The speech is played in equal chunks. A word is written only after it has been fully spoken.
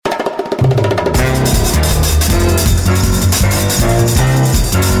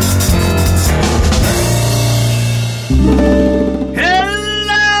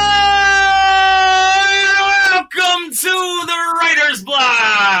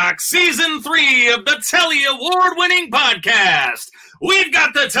Talk, Season 3 of the Telly Award-winning podcast. We've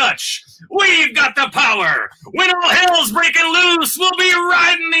got the touch. We've got the power. When all hell's breaking loose, we'll be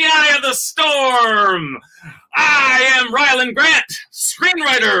riding the eye of the storm. I am Ryland Grant,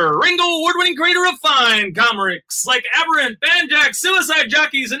 screenwriter, Ringo Award-winning creator of fine comics like Aberrant, Banjack, Suicide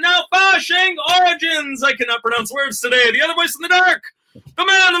Jockeys, and now Fashing Origins. I cannot pronounce words today. The other voice in the dark, the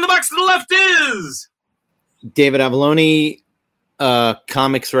man in the box to the left is... David Avalone,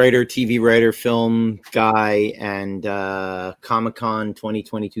 comics writer, TV writer, film guy, and Comic-Con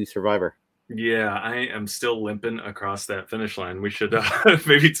 2022 survivor. Yeah, I am still limping across that finish line. We should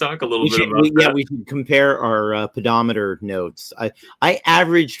maybe talk a little bit about that. Yeah, we should compare our pedometer notes. I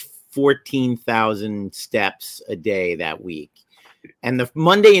averaged 14,000 steps a day that week. And the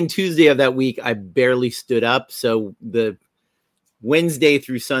Monday and Tuesday of that week, I barely stood up. So the Wednesday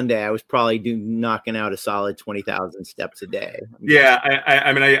through Sunday, I was probably knocking out a solid 20,000 steps a day. Yeah,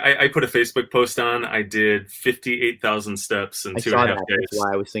 I mean, I put a Facebook post on. I did 58,000 steps in 2.5 days. That's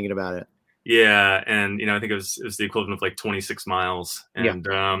why I was thinking about it. Yeah, and I think it was the equivalent of like 26 miles. And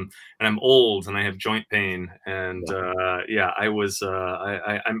and I'm old and I have joint pain. And I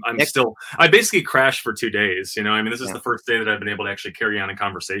basically crashed for 2 days. I mean, this is the first day that I've been able to actually carry on a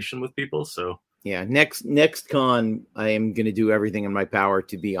conversation with people. So yeah, next con, I am going to do everything in my power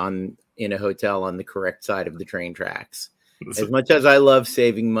to be in a hotel on the correct side of the train tracks. As much as I love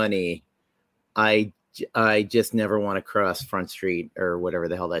saving money, I just never want to cross Front Street or whatever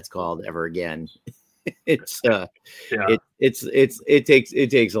the hell that's called ever again. It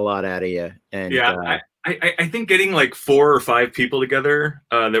takes a lot out of you. And I think getting like 4 or 5 people together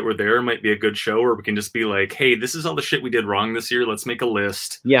that were there might be a good show where we can just be like, hey, this is all the shit we did wrong this year. Let's make a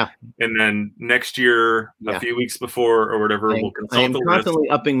list. Yeah. And then next year, a few weeks before or whatever, we'll consult I'm constantly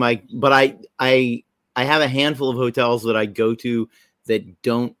upping but I have a handful of hotels that I go to that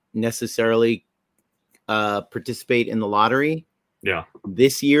don't necessarily participate in the lottery. Yeah.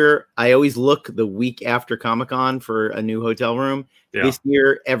 This year, I always look the week after Comic-Con for a new hotel room. Yeah. This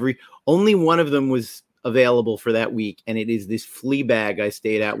year, only one of them was available for that week, and it is this Fleabag I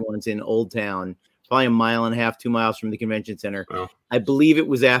stayed at once in Old Town, probably 1.5 miles, 2 miles from the convention center. Wow. I believe it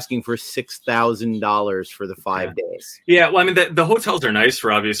was asking for $6,000 for the 5 days. Yeah, well, I mean, the hotels are nice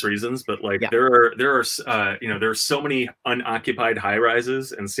for obvious reasons, but like there are so many unoccupied high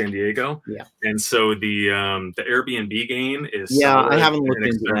rises in San Diego. Yeah, and so the Airbnb game is I haven't looked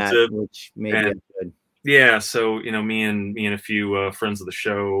into that, which may be good. Yeah, so me and a few friends of the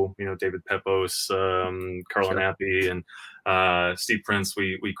show, David Pepos, Carla Nappi, and Steve Prince,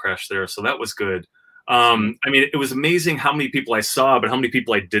 we crashed there, so that was good. I mean, it was amazing how many people I saw, but how many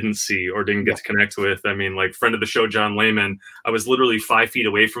people I didn't see or didn't get to connect with. I mean, like friend of the show, John Lehman, I was literally 5 feet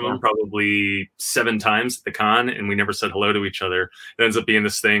away from him probably 7 times at the con, and we never said hello to each other. It ends up being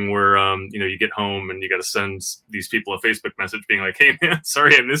this thing where, you get home and you got to send these people a Facebook message being like, hey, man,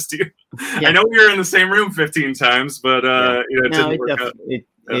 sorry I missed you. Yeah. I know we were in the same room 15 times, but, it didn't work out.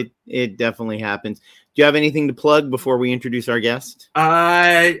 It definitely happens. Do you have anything to plug before we introduce our guest?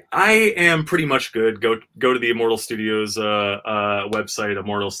 I am pretty much good. Go to the Immortal Studios website,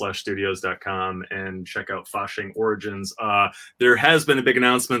 immortal/studios.com, and check out Fashing Origins. There has been a big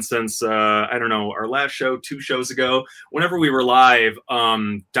announcement since, our last show, 2 shows ago. Whenever we were live,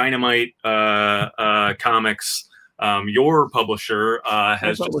 Dynamite Comics, your publisher,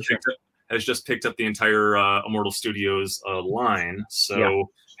 has just picked up the entire Immortal Studios line.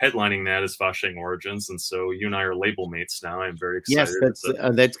 So headlining that is Fashing Origins, and so you and I are label mates now. I'm very excited.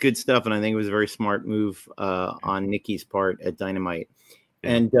 Yes, that's good stuff, and I think it was a very smart move on Nikki's part at Dynamite.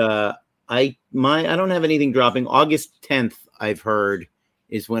 And I don't have anything dropping. August 10th, I've heard,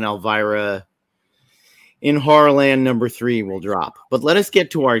 is when Elvira in Horrorland #3 will drop. But let us get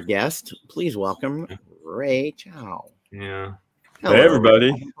to our guest. Please welcome Ray Chou. Yeah. Hello. Hey,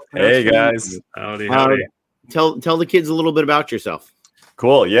 everybody. Hey, guys. Howdy. Tell the kids a little bit about yourself.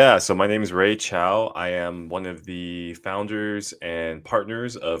 Cool. Yeah. So my name is Ray Chou. I am one of the founders and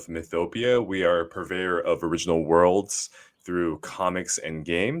partners of Mythopia. We are a purveyor of original worlds through comics and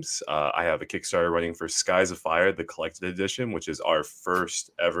games. I have a Kickstarter running for Skies of Fire, the collected edition, which is our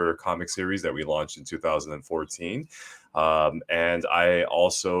first ever comic series that we launched in 2014. And I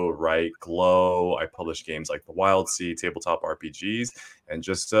also write Glow. I publish games like The Wild Sea, tabletop RPGs, and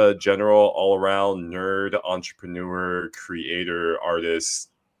just a general all-around nerd, entrepreneur, creator, artist,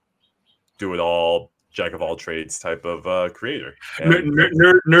 do-it-all, jack-of-all-trades type of creator.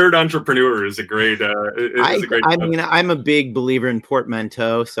 Nerd entrepreneur is a great I'm a big believer in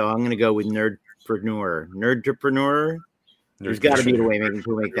portmanteau, so I'm going to go with nerdpreneur. Nerdpreneur? There's got to be a way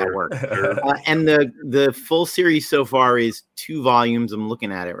to make that work. And the full series so far is 2 volumes. I'm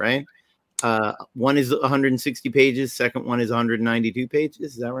looking at it, right? One is 160 pages. Second one is 192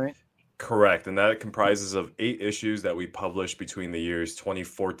 pages. Is that right? Correct. And that comprises of 8 issues that we published between the years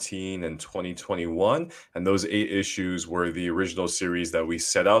 2014 and 2021. And those 8 issues were the original series that we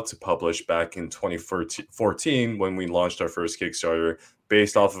set out to publish back in 2014 when we launched our first Kickstarter,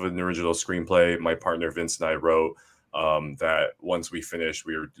 based off of an original screenplay my partner Vince and I wrote. That once we finished,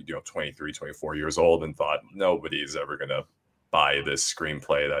 we were 23, 24 years old and thought nobody's ever going to buy this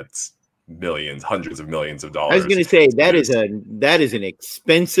screenplay that's millions, hundreds of millions of dollars. I was going to say that is an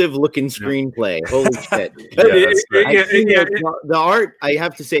expensive looking screenplay. Holy shit! The art, I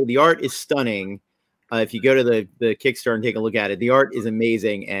have to say, the art is stunning. If you go to the Kickstarter and take a look at it, the art is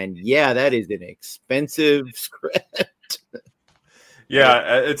amazing, and that is an expensive script.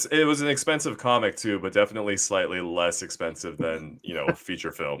 Yeah, it was an expensive comic too, but definitely slightly less expensive than a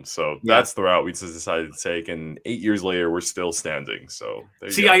feature film. So that's the route we just decided to take, and 8 years later, we're still standing. So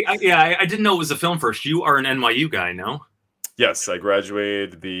I didn't know it was a film first. You are an NYU guy, no? Yes, I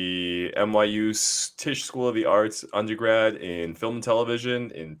graduated the NYU Tisch School of the Arts undergrad in film and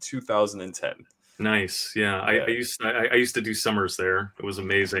television in 2010. Nice, yeah. I used to do summers there. It was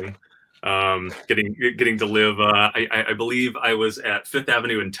amazing. Getting to live. I believe I was at 5th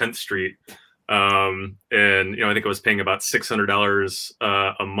Avenue and 10th Street, and I think I was paying about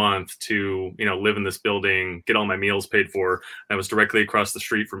 $600 a month to live in this building, get all my meals paid for. I was directly across the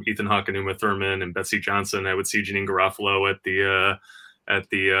street from Ethan Hawke and Uma Thurman and Betsy Johnson. I would see Janine Garofalo at the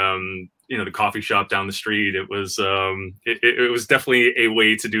coffee shop down the street. It was it was definitely a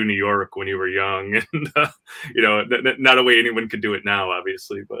way to do New York when you were young, and not a way anyone could do it now,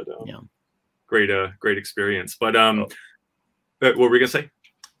 obviously, but great experience. But what were we gonna say?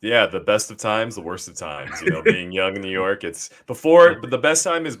 Yeah, the best of times, the worst of times. Being young in New York, but the best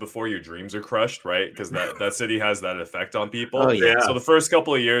time is before your dreams are crushed, right? Because that city has that effect on people. Oh, yeah. So the first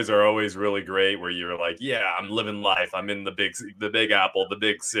couple of years are always really great, where you're like, yeah, I'm living life. I'm in the Big Apple, the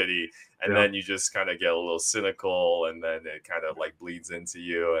big city, and then you just kind of get a little cynical, and then it kind of like bleeds into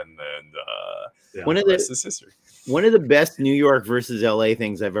you, and then one of the best New York versus LA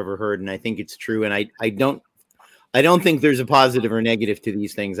things I've ever heard, and I think it's true, and I don't think there's a positive or negative to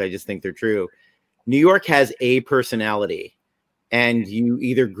these things. I just think they're true. New York has a personality, and you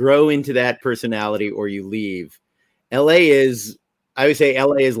either grow into that personality or you leave. I would say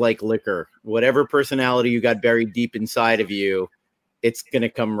LA is like liquor. Whatever personality you got buried deep inside of you, it's going to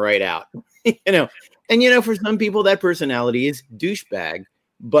come right out. And for some people that personality is douchebag,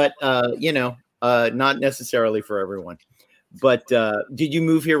 but not necessarily for everyone. But did you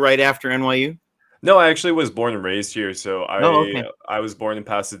move here right after NYU? No, I actually was born and raised here. So okay. I was born in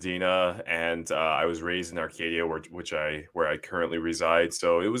Pasadena, and I was raised in Arcadia, where I currently reside.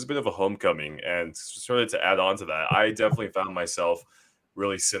 So it was a bit of a homecoming. And sort of to add on to that, I definitely found myself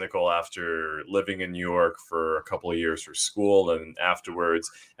really cynical after living in New York for a couple of years for school and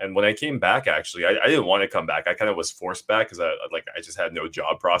afterwards. And when I came back, actually, I didn't want to come back. I kind of was forced back because I just had no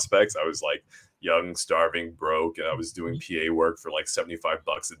job prospects. I was like young, starving, broke, and I was doing PA work for like $75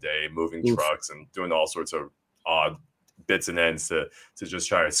 a day, moving trucks and doing all sorts of odd bits and ends to just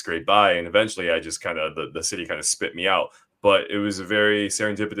try to scrape by. And eventually I just the city kind of spit me out. But it was a very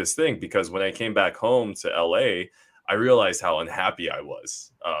serendipitous thing, because when I came back home to LA, I realized how unhappy I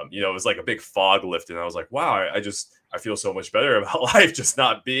was. It was like a big fog lifted, and I was like, wow, I feel so much better about life just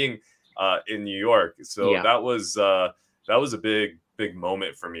not being in New York. So that was a big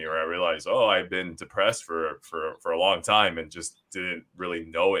moment for me, where I realized, I've been depressed for a long time and just didn't really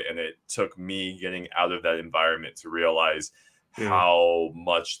know it. And it took me getting out of that environment to realize how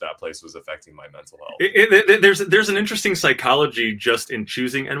much that place was affecting my mental health. There's an interesting psychology just in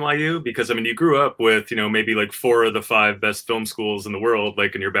choosing NYU, because you grew up with maybe like 4 of the 5 best film schools in the world,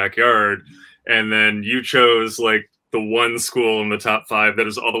 like in your backyard, and then you chose like the one school in the top 5 that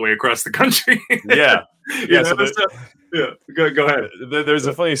is all the way across the country. Go ahead. There's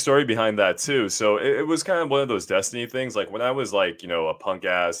a funny story behind that too. So it was kind of one of those destiny things. Like when I was like, a punk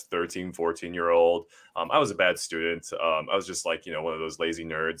ass 13, 14-year-old, I was a bad student. I was just like, one of those lazy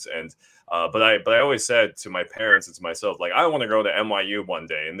nerds. And but I always said to my parents and to myself, like, I want to go to NYU one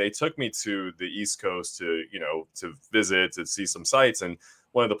day. And they took me to the East Coast to visit, to see some sites. And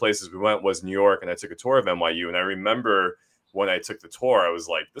one of the places we went was New York, and I took a tour of NYU. And I remember when I took the tour, I was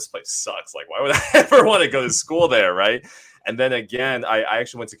like, this place sucks. Like, why would I ever want to go to school there, right? And then again, I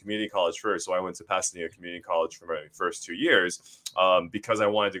actually went to community college first. So I went to Pasadena Community College for my first 2 years because I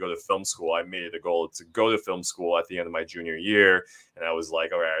wanted to go to film school. I made it a goal to go to film school at the end of my junior year. And I was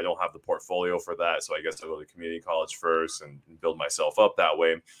like, all right, I don't have the portfolio for that. So I guess I'll go to community college first and build myself up that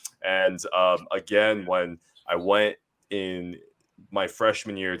way. And again, when I went in my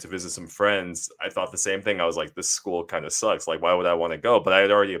freshman year to visit some friends, I thought the same thing. I was like, this school kind of sucks. Like, why would I want to go? But I had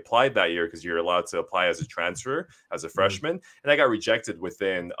already applied that year because you're allowed to apply as a transfer as a freshman. And I got rejected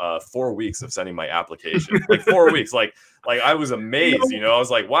within 4 weeks of sending my application. Like 4 weeks. Like I was amazed, I was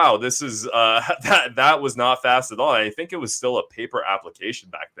like, wow, this is that was not fast at all. And I think it was still a paper application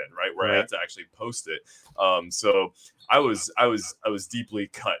back then, right? Where I had to actually post it. So I was deeply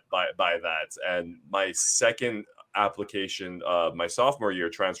cut by that. And my second application my sophomore year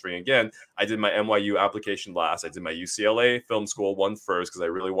transferring again, I did my NYU application last. I did my UCLA film school one first because I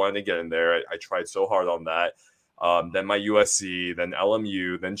really wanted to get in there. I tried so hard on that. Then my USC, then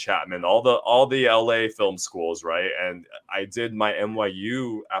LMU, then Chapman, all the LA film schools, right? And I did my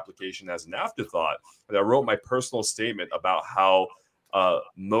NYU application as an afterthought. And I wrote my personal statement about how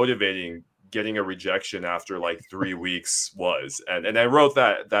motivating getting a rejection after like 3 weeks was. And I wrote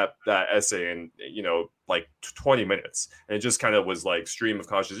that essay in, like 20 minutes. And it just kind of was like stream of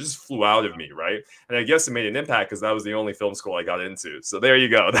consciousness, just flew out of me, right? And I guess it made an impact because that was the only film school I got into. So there you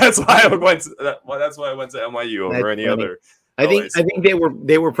go. That's why I went to NYU over any other. I think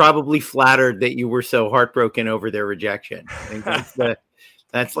they were probably flattered that you were so heartbroken over their rejection. I think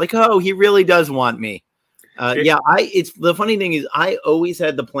that's like, oh, he really does want me. It's the funny thing is I always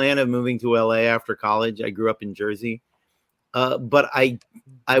had the plan of moving to LA after college. I grew up in Jersey, but I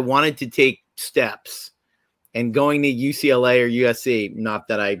wanted to take steps, and going to UCLA or USC, not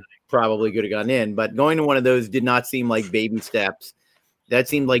that I probably could have gotten in, but going to one of those did not seem like baby steps. That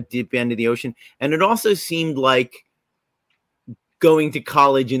seemed like deep end of the ocean. And it also seemed like going to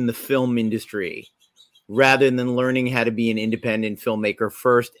college in the film industry rather than learning how to be an independent filmmaker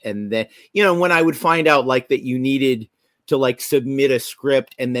first. And then, when I would find out like that you needed to like submit a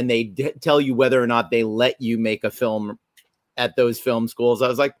script and then they tell you whether or not they let you make a film at those film schools, I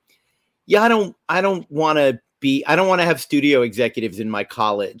was like, yeah, I don't want to have studio executives in my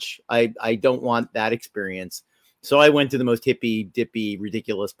college. I don't want that experience. So I went to the most hippy dippy,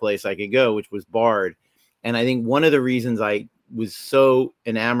 ridiculous place I could go, which was Bard. And I think one of the reasons I was so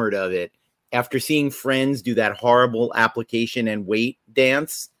enamored of it, after seeing friends do that horrible application and wait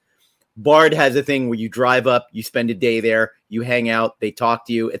dance, Bard has a thing where you drive up, you spend a day there, you hang out, they talk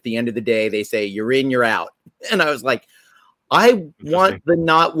to you. At the end of the day, they say, you're in, you're out. And I was like, I want the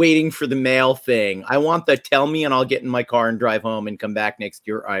not waiting for the mail thing. I want the tell me and I'll get in my car and drive home and come back next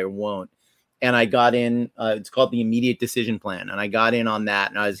year. I won't. And I got in, it's called the immediate decision plan. And I got in on that.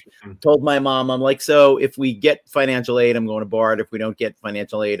 And I was told my mom, I'm like, so if we get financial aid, I'm going to Bard. If we don't get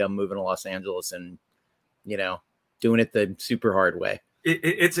financial aid, I'm moving to Los Angeles and, doing it the super hard way.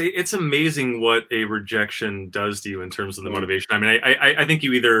 It's amazing what a rejection does to you in terms of the motivation. I mean, I think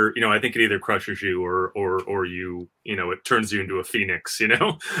you either, I think it either crushes you or you, it turns you into a phoenix, and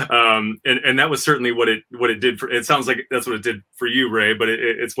that was certainly what it did for, it sounds like that's what it did for you, Ray, but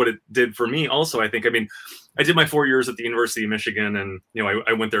it's what it did for me also. I think, I did my 4 years at the University of Michigan and,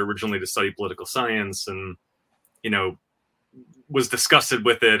 I went there originally to study political science and, was disgusted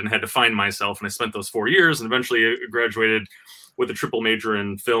with it and had to find myself. And I spent those 4 years and eventually graduated with a triple major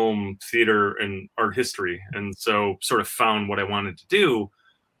in film, theater, and art history. And so sort of found what I wanted to do.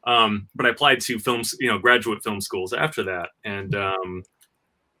 But I applied to films, graduate film schools after that. And it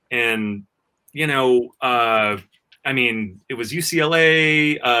was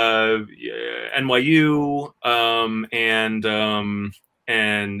UCLA, NYU, and an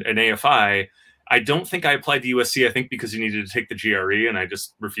AFI. I don't think I applied to USC. I think because you needed to take the GRE, and I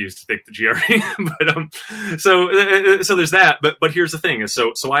just refused to take the GRE. But so there's that. But here's the thing: is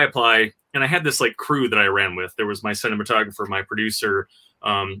so I apply, and I had this like crew that I ran with. There was my cinematographer, my producer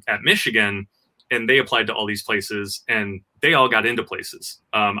at Michigan, and they applied to all these places, and they all got into places.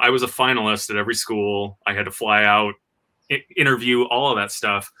 I was a finalist at every school. I had to fly out, interview, all of that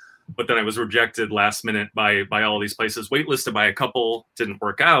stuff. But then I was rejected last minute by all these places. Waitlisted by a couple, didn't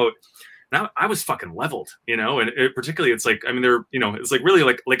work out. Now I was fucking leveled, and particularly it's like, they're, it's like really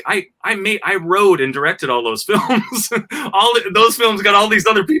like I wrote and directed all those films. Those films got all these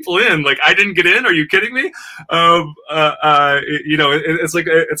other people in. Like I didn't get in. Are you kidding me?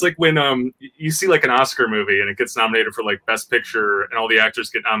 It's like when you see like an Oscar movie and it gets nominated for like Best Picture and all the actors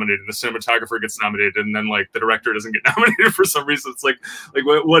get nominated and the cinematographer gets nominated and then like the director doesn't get nominated for some reason. It's like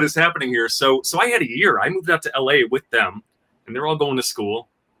what is happening here? So I had a year. I moved out to LA with them. and they're all going to school.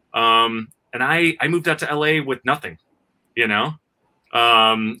 And I moved out to LA with nothing, you know,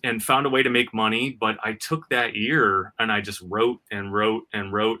 and found a way to make money. But I took that year and I just wrote and wrote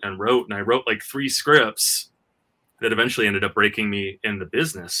and wrote and wrote. And I wrote like 3 scripts that eventually ended up breaking me in the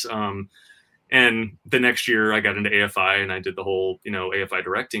business. And the next year I got into AFI and I did the whole, you know, AFI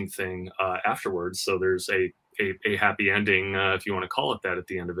directing thing afterwards. So there's a happy ending, if you want to call it that, at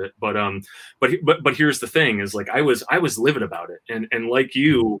the end of it. But here's the thing: is like I was livid about it, and like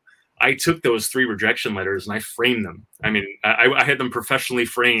you, I took those 3 rejection letters and I framed them. I mean, I had them professionally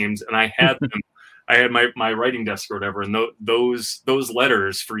framed, and I had them. I had my writing desk or whatever, and those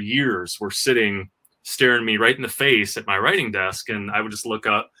letters for years were sitting, staring me right in the face at my writing desk, and I would just look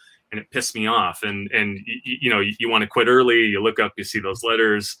up, and it pissed me off. And you know, you want to quit early. You look up, you see those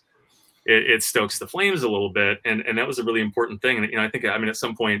letters. It stokes the flames a little bit, and that was a really important thing. And you know, I mean, at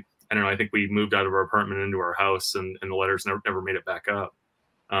some point, I don't know, I think we moved out of our apartment into our house, and the letters never made it back up.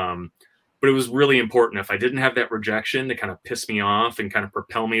 But it was really important. If I didn't have that rejection to kind of piss me off and kind of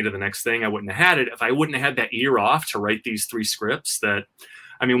propel me to the next thing, I wouldn't have had it. If I wouldn't have had that year off to write these 3 scripts that,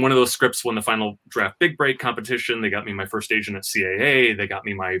 I mean, one of those scripts won the final draft big break competition. They got me my first agent at CAA. They got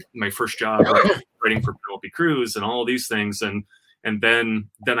me my first job writing for Penelope Cruz and all of these things. And then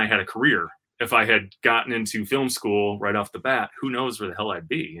I had a career. If I had gotten into film school right off the bat, who knows where the hell I'd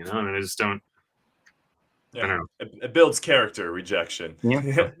be, you know? And I just don't. Yeah. I don't know. It builds character, rejection.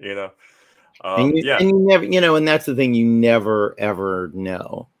 Yeah. You know. And you never, you know, and that's the thing, you never ever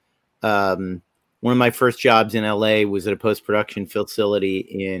know. One of my first jobs in LA was at a post-production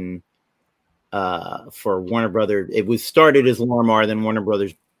facility for Warner Brothers. It was started as Lorimar, then Warner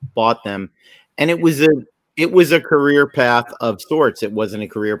Brothers bought them, and it was a career path of sorts. It wasn't a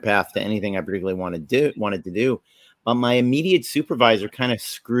career path to anything I particularly wanted to do. But my immediate supervisor kind of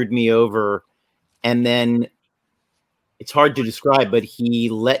screwed me over, and then it's hard to describe, but he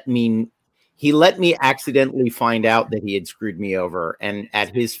let me accidentally find out that he had screwed me over. And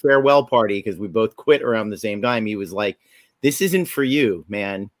at his farewell party, because we both quit around the same time, he was like, "This isn't for you,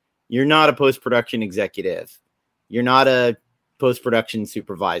 man. You're not a post-production executive. You're not a post-production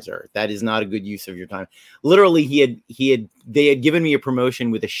supervisor. That is not a good use of your time." Literally, they had given me a promotion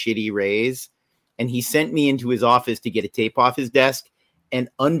with a shitty raise, and he sent me into his office to get a tape off his desk. And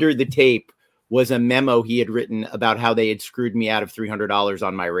under the tape was a memo he had written about how they had screwed me out of $300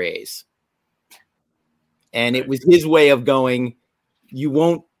 on my raise. And it was his way of going, "You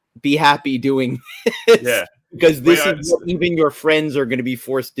won't be happy doing this." Yeah. Because this is what even your friends are going to be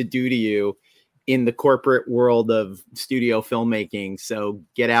forced to do to you in the corporate world of studio filmmaking. So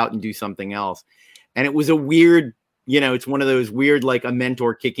get out and do something else. And it was a weird, you know, it's one of those weird, like a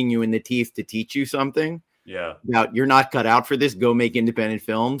mentor kicking you in the teeth to teach you something. Yeah. About you're not cut out for this. Go make independent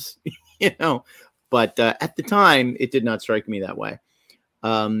films, you know. But at the time, it did not strike me that way.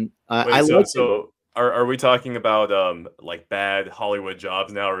 Are we talking about like bad Hollywood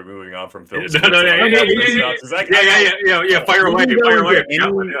jobs now? We're moving on from film. Yeah. Fire away.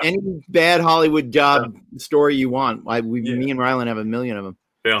 Any bad Hollywood job story you want. Me and Rylan have a million of them.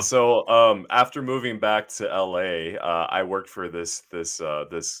 Yeah. So after moving back to LA, I worked for this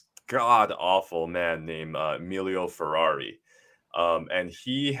god awful man named Emilio Ferrari. And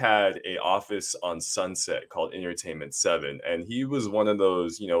he had an office on Sunset called Entertainment 7. And he was one of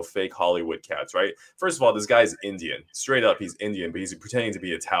those, you know, fake Hollywood cats, right? First of all, this guy's Indian. Straight up, he's Indian, but he's pretending to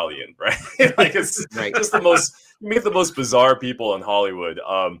be Italian, right? Like, it's just the most bizarre people in Hollywood.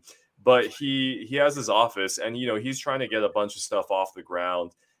 But he has his office, and, you know, he's trying to get a bunch of stuff off the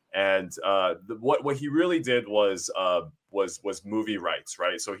ground. And what he really did was movie rights,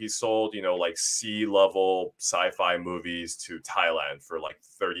 right? So he sold, you know, like C-level sci-fi movies to Thailand for like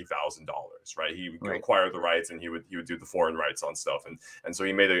 $30,000, right? He acquired the rights, and he would do the foreign rights on stuff, and so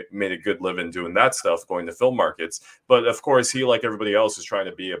he made a good living doing that stuff, going to film markets. But of course, he, like everybody else, was trying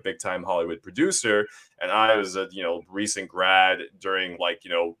to be a big time Hollywood producer, and I was a, you know, recent grad during, like,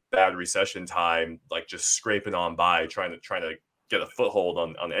 you know, bad recession time, like just scraping on by, trying to get a foothold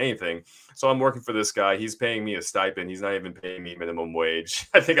on anything. So I'm working for this guy. He's paying me a stipend. He's not even paying me minimum wage.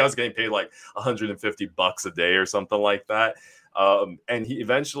 I think I was getting paid like $150 a day or something like that. And he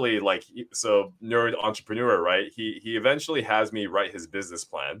eventually, so nerd entrepreneur, right? He eventually has me write his business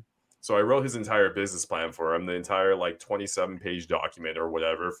plan. So I wrote his entire business plan for him, the entire like 27-page document or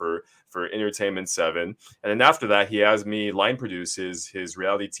whatever for Entertainment 7. And then after that, he has me line produce his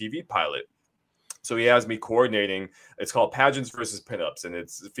reality TV pilot. So he has me coordinating. It's called Pageants versus Pinups, and it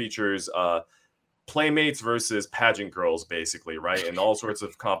features playmates versus pageant girls, basically, right? And all sorts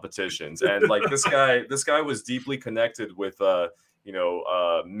of competitions. And like this guy was deeply connected with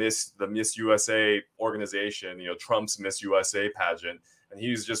the Miss USA organization, Trump's Miss USA pageant. And he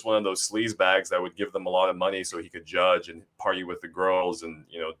was just one of those sleazebags that would give them a lot of money so he could judge and party with the girls and,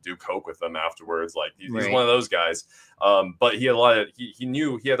 do coke with them afterwards. Like he's one of those guys. But he had he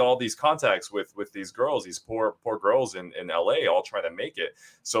knew he had all these contacts with these girls, these poor girls in LA, all trying to make it.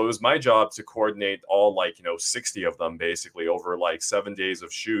 So it was my job to coordinate all 60 of them basically over 7 days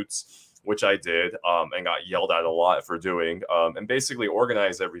of shoots, which I did, and got yelled at a lot for doing, and basically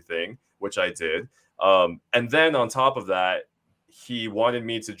organize everything, which I did. And then on top of that, he wanted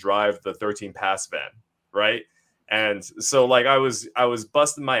me to drive the 13 Pass van, right? And so I was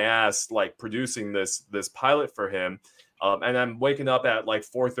busting my ass producing this pilot for him, and I'm waking up at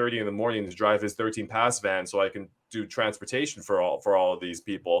 4:30 in the morning to drive his 13 Pass van so I can do transportation for all of these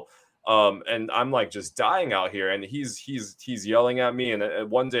people. And I'm just dying out here, and he's yelling at me.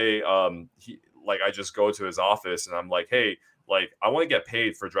 And one day, I just go to his office and I'm like, hey, I want to get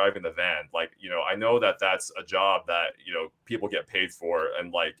paid for driving the van. I know that that's a job that, people get paid for.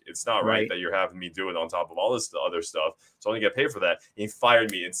 And it's not right that you're having me do it on top of all this other stuff. So I want to get paid for that. And he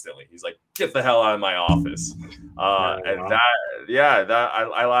fired me instantly. He's like, get the hell out of my office. I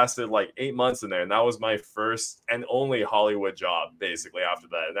lasted 8 months in there. And that was my first and only Hollywood job, basically, after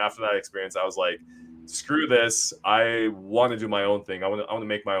that. And after that experience, I was like, screw this. I want to do my own thing. I want to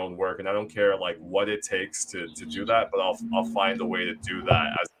make my own work, and I don't care what it takes to do that, but I'll find a way to do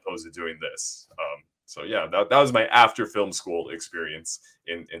that as opposed to doing this. So yeah, that was my after film school experience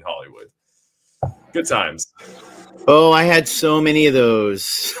in Hollywood. Good times. Oh, I had so many of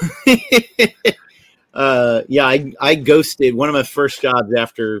those. I ghosted one of my first jobs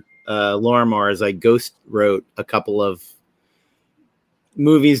after Lorimar. I ghost wrote a couple of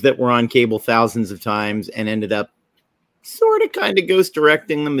movies that were on cable thousands of times and ended up sort of kind of ghost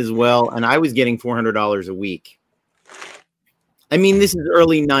directing them as well. And I was getting $400 a week. I mean, this is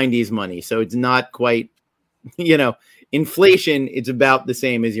early 90s money, so it's not quite, inflation, it's about the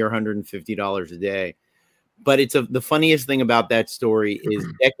same as your $150 a day. But the funniest thing about that story is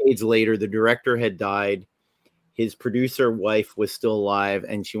decades later, the director had died. His producer wife was still alive,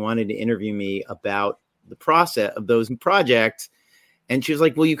 and she wanted to interview me about the process of those projects. And she was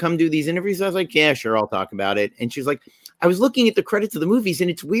like, will you come do these interviews? I was like, yeah, sure, I'll talk about it. And she was like, I was looking at the credits of the movies, and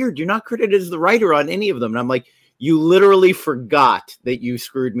it's weird. You're not credited as the writer on any of them. And I'm like, you literally forgot that you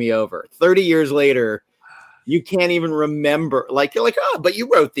screwed me over. 30 years later, you can't even remember. You're like, oh, but you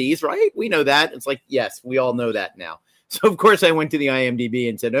wrote these, right? We know that. It's like, yes, we all know that now. So, of course, I went to the IMDb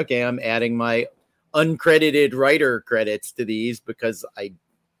and said, okay, I'm adding my uncredited writer credits to these because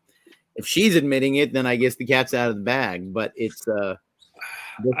if she's admitting it, then I guess the cat's out of the bag. But it's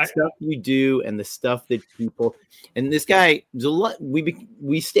stuff you do and the stuff that people, and this guy,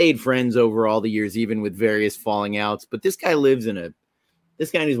 we stayed friends over all the years, even with various falling outs. But this guy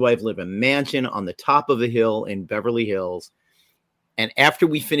this guy and his wife live in a mansion on the top of a hill in Beverly Hills. And after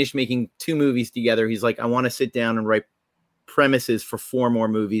we finished making 2 movies together, he's like, I want to sit down and write premises for 4 more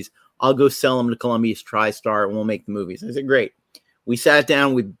movies. I'll go sell them to Columbia's TriStar and we'll make the movies. I said, great. We sat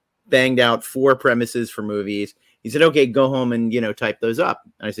down, we banged out 4 premises for movies. He said, okay, go home and, type those up.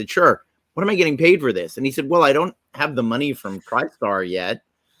 And I said, sure. What am I getting paid for this? And he said, well, I don't have the money from TriStar yet.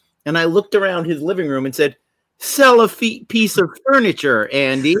 And I looked around his living room and said, sell a piece of furniture,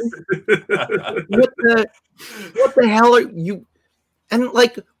 Andy. What the hell are you? And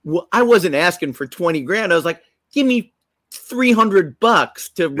I wasn't asking for 20 grand. I was like, give me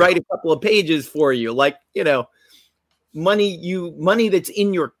 $300 to write a couple of pages for you. Money that's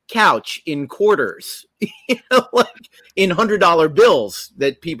in your couch in quarters, in $100 bills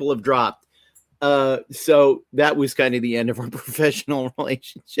that people have dropped. So that was kind of the end of our professional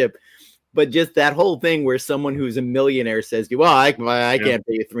relationship. But just that whole thing where someone who's a millionaire says to you, well, I can't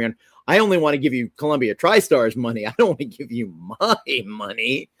pay you $300. I only want to give you Columbia TriStar's money. I don't want to give you my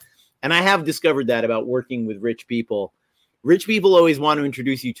money. And I have discovered that about working with rich people. Rich people always want to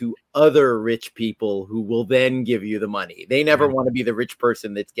introduce you to other rich people who will then give you the money. They never want to be the rich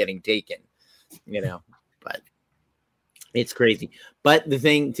person that's getting taken, but it's crazy. But the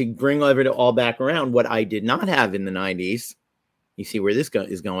thing to bring all back around, what I did not have in the 90s, you see where this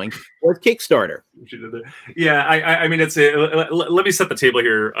is going, was Kickstarter. Yeah, I mean, let me set the table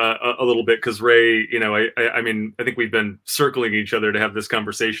here a little bit, because Ray, I mean, I think we've been circling each other to have this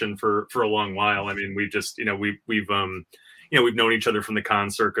conversation for a long while. I mean, we've known each other from the con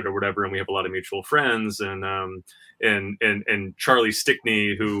circuit or whatever, and we have a lot of mutual friends. And Charlie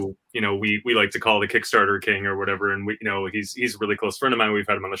Stickney, who we like to call the Kickstarter king or whatever, and he's a really close friend of mine. We've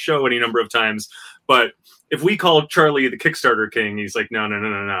had him on the show any number of times. But if we call Charlie the Kickstarter king, he's like, no.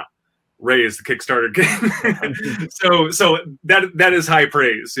 Ray is the Kickstarter king. so that is high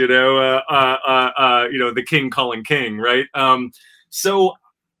praise, you know, the king calling king, right? So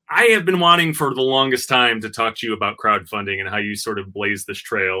I have been wanting for the longest time to talk to you about crowdfunding and how you sort of blaze this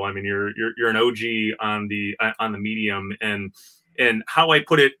trail. I mean, you're an OG on the medium, and how I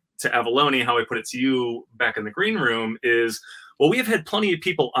put it to Avalone, how I put it to you back in the green room is, well, we have had plenty of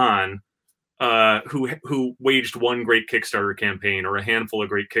people on who waged one great Kickstarter campaign or a handful of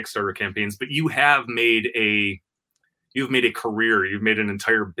great Kickstarter campaigns, but you have made a career, you've made an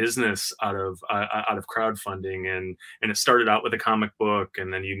entire business out of crowdfunding, and it started out with a comic book,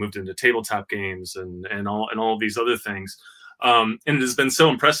 and then you moved into tabletop games and all of these other things. And it has been so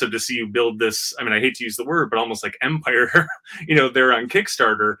impressive to see you build this. I mean, I hate to use the word, but almost like empire, there on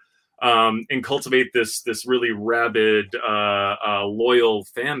Kickstarter, and cultivate this really rabid, loyal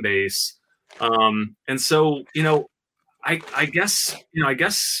fan base. And so, I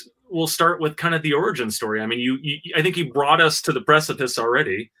guess we'll start with kind of the origin story. I mean, I think you brought us to the precipice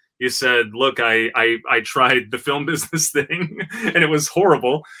already. You said, look, I tried the film business thing and it was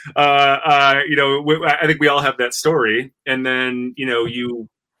horrible. I think we all have that story. And then,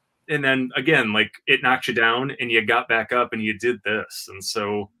 and then again, like, it knocked you down and you got back up and you did this. And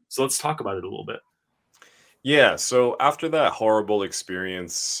so let's talk about it a little bit. Yeah. So after that horrible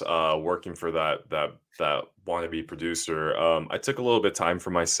experience, working for that wannabe producer, I took a little bit of time for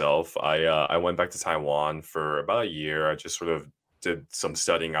myself. I went back to Taiwan for about a year. I just sort of did some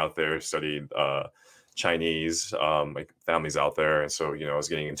studying out there, studied Chinese, my family's out there. And so, I was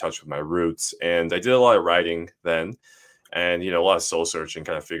getting in touch with my roots, and I did a lot of writing then, and, a lot of soul searching,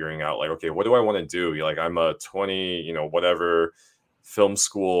 kind of figuring out like, okay, what do I want to do? Like, I'm a 20, whatever film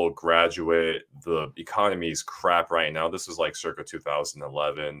school graduate. The economy is crap right now. This was like circa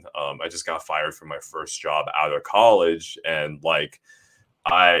 2011. I just got fired from my first job out of college, and like,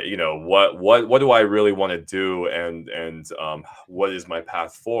 what do I really want to do, and what is my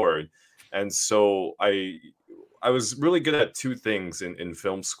path forward? And so I was really good at two things in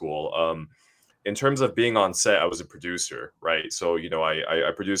film school. In terms of being on set, I was a producer, right? So,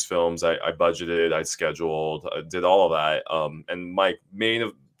 I produced films, I budgeted, I scheduled, I did all of that. And my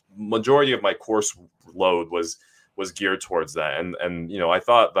majority of my course load was geared towards that. And I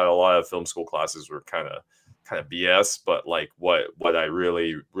thought that a lot of film school classes were kind of BS, but like what I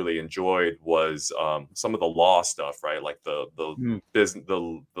really, really enjoyed was some of the law stuff, right? Like the business,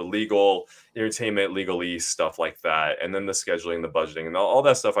 the legal, entertainment, legalese stuff like that. And then the scheduling, the budgeting, and all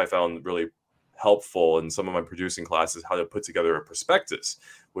that stuff I found really helpful in some of my producing classes, how to put together a prospectus,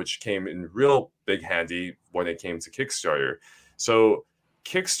 which came in real big handy when it came to Kickstarter. So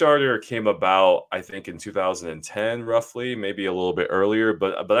Kickstarter came about, I think, in 2010, roughly, maybe a little bit earlier,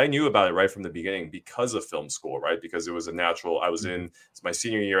 but I knew about it right from the beginning because of film school, right? Because it was a natural, it's my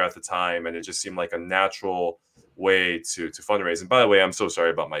senior year at the time, and it just seemed like a natural way to fundraise. And by the way, I'm so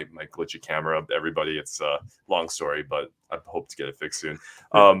sorry about my glitchy camera, everybody. It's a long story, but I hope to get it fixed soon.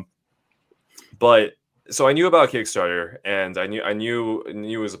 But so I knew about Kickstarter, and I knew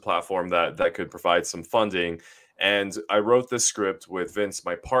it was a platform that could provide some funding. And I wrote this script with Vince,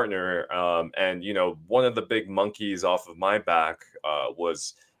 my partner. And, one of the big monkeys off of my back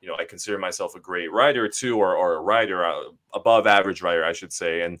was, I consider myself a great writer too, or a writer, above average writer, I should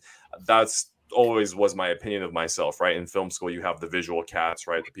say. And that's always was my opinion of myself, right? In film school, you have the visual cats,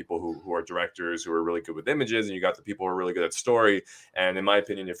 right? The people who are directors, who are really good with images, and you got the people who are really good at story. And in my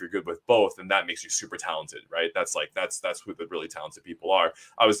opinion, if you're good with both, then that makes you super talented, right? That's who the really talented people are.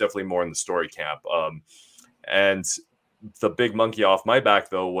 I was definitely more in the story camp. And the big monkey off my back,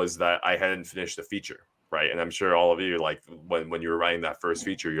 though, was that I hadn't finished the feature, right? And I'm sure all of you, like, when you were writing that first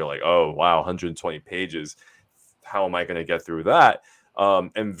feature, you're like, oh, wow, 120 pages. How am I going to get through that?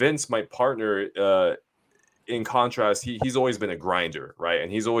 And Vince, my partner, in contrast, he's always been a grinder, right?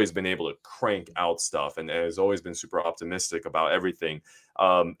 And he's always been able to crank out stuff, and has always been super optimistic about everything.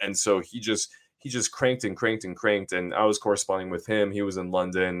 And so he just cranked and cranked and cranked. And I was corresponding with him. He was in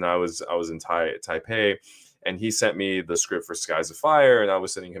London. I was in Taipei, and he sent me the script for Skies of Fire, and I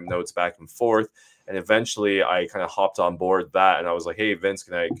was sending him notes back and forth. And eventually, I kind of hopped on board that, and I was like, "Hey, Vince,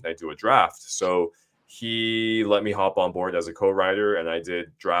 can I do a draft?" So he let me hop on board as a co-writer, and I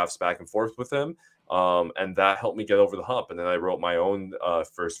did drafts back and forth with him. And that helped me get over the hump. And then I wrote my own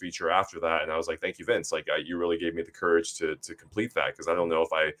first feature after that. And I was like, thank you, Vince. Like, you really gave me the courage to complete that, because I don't know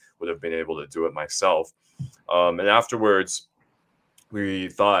if I would have been able to do it myself. And afterwards, we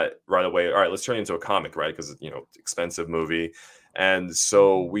thought right away, all right, let's turn it into a comic, right? Because, expensive movie. And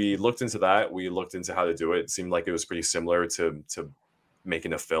so we looked into that. We looked into how to do it. It seemed like it was pretty similar to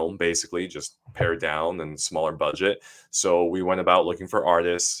making a film, basically just pared down and smaller budget. So we went about looking for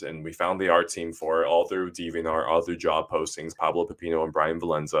artists, and we found the art team for it all through DeviantArt, all through job postings, Pablo Pepino and Brian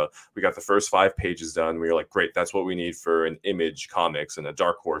Valenza. We got the first 5 pages done. We were like, great, that's what we need for an Image Comics and a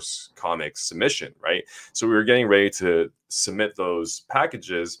Dark Horse Comics submission, right? So we were getting ready to submit those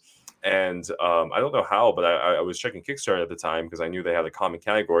packages. And I don't know how, but I was checking Kickstarter at the time because I knew they had a comic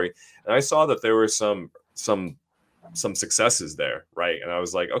category, and I saw that there were some successes there, right? And I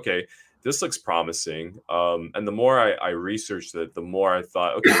was like, okay, this looks promising. And the more I researched it, the more I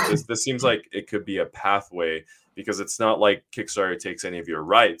thought, okay, this seems like it could be a pathway, because it's not like Kickstarter takes any of your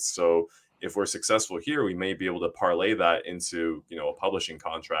rights. So if we're successful here, we may be able to parlay that into, you know, a publishing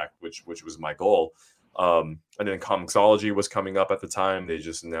contract, which was my goal. And then Comixology was coming up at the time. They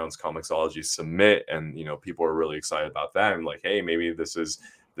just announced Comixology Submit, and you know, people were really excited about that. And like, hey, maybe this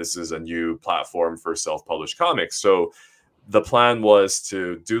is a new platform for self-published comics. So the plan was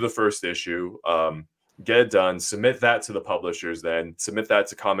to do the first issue, get it done, submit that to the publishers, then submit that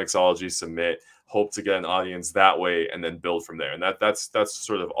to Comixology Submit, hope to get an audience that way, and then build from there. And that's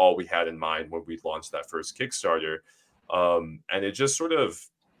sort of all we had in mind when we launched that first Kickstarter. And it just sort of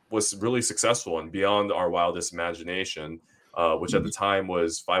was really successful and beyond our wildest imagination, which at the time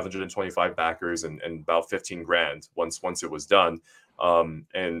was 525 backers and about 15 grand once it was done. And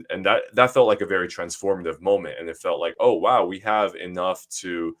that felt like a very transformative moment. And it felt like, oh, wow, we have enough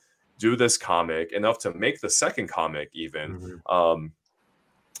to do this comic, enough to make the second comic even.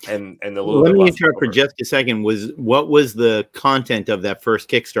 And a little Let bit me left interrupt for over. just a second. What was the content of that first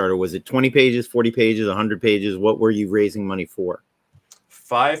Kickstarter? Was it 20 pages, 40 pages, 100 pages? What were you raising money for?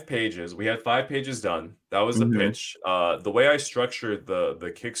 5 pages. We had 5 pages done. That was the pitch. The way I structured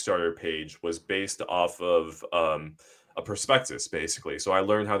the Kickstarter page was based off of a prospectus, basically. So I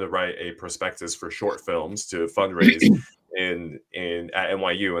learned how to write a prospectus for short films to fundraise at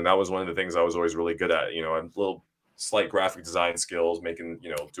NYU, and that was one of the things I was always really good at. You know, I'm little slight graphic design skills, making, you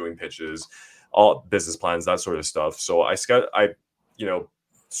know, doing pitches, all business plans, that sort of stuff. So I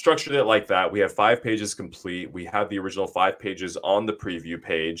structured it like that. We have 5 pages complete. We had the original 5 pages on the preview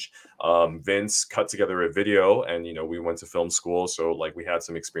page. Vince cut together a video, and you know, we went to film school, so like we had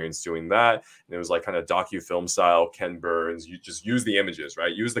some experience doing that. And it was like kind of docu-film style. Ken Burns, you just use the images,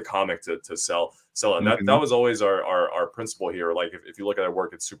 right? Use the comic to sell it. And that was always our principle here. Like if you look at our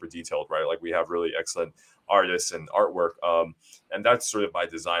work, it's super detailed, right? Like we have really excellent artists and artwork. And that's sort of by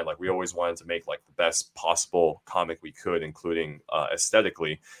design. Like we always wanted to make like the best possible comic we could, including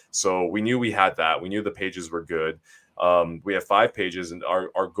aesthetically. So we knew we had that. We knew the pages were good. We have 5 pages, and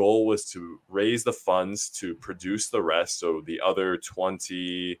our goal was to raise the funds to produce the rest. So the other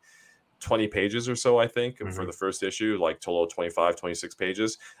 20 pages or so, I think, for the first issue, like total 25, 26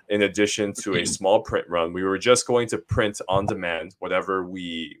 pages, in addition to a small print run. We were just going to print on demand, whatever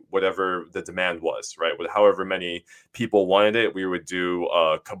the demand was, right? With however many people wanted it, we would do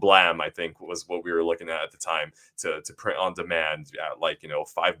kablam, I think was what we were looking at the time, to print on demand at like, you know,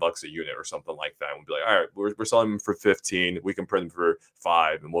 $5 a unit or something like that. And we'd be like, all right, we're selling them for 15, we can print them for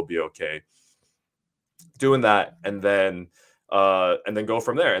 5 and we'll be okay. Doing that, and then go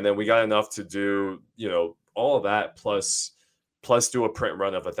from there. And then we got enough to do, you know, all of that plus do a print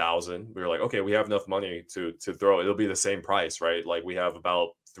run of 1,000. We were like, okay, we have enough money to throw it. It'll be the same price, right? Like we have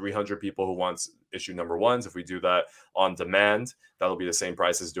about 300 people who want issue number 1s. If we do that on demand, that'll be the same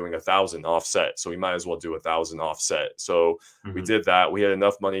price as doing 1,000 offset. So we might as well do 1,000 offset. So we did that. We had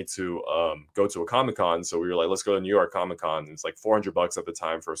enough money to go to a Comic-Con. So we were like, let's go to New York Comic-Con. It's like $400 at the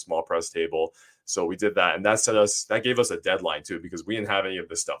time for a small press table. So we did that, and that gave us a deadline too, because we didn't have any of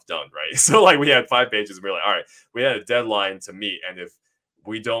this stuff done, right? So like we had 5 pages, and we were like, all right, we had a deadline to meet, and if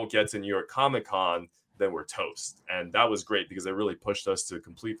we don't get to New York Comic-Con, then we're toast. And that was great because it really pushed us to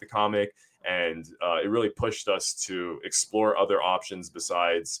complete the comic, and it really pushed us to explore other options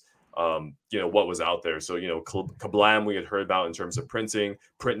besides you know, what was out there. So, you know, Kablam we had heard about in terms of printing.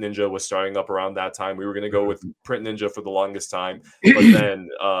 Print Ninja was starting up around that time. We were going to go with Print Ninja for the longest time, but then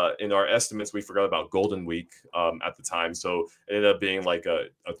in our estimates we forgot about Golden Week at the time, so it ended up being like a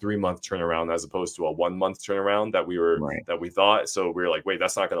 3-month turnaround as opposed to a 1-month turnaround that we thought. So we were like, wait,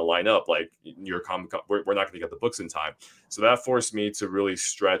 that's not going to line up. Like your Comic-Con, we're not going to get the books in time. So that forced me to really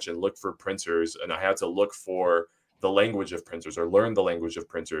stretch and look for printers, and I had to look for the language of printers, or learn the language of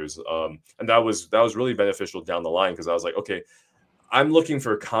printers. And that was really beneficial down the line, because I was like, okay, I'm looking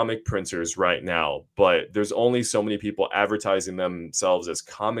for comic printers right now, but there's only so many people advertising themselves as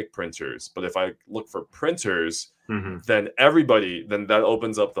comic printers. But if I look for printers, then that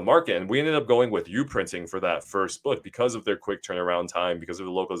opens up the market. And we ended up going with Printing for that first book because of their quick turnaround time, because of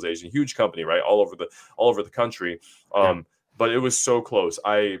the localization. Huge company, right? All over the country. but it was so close.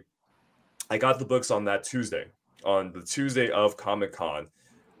 I got the books on that Tuesday, on the Tuesday of Comic-Con,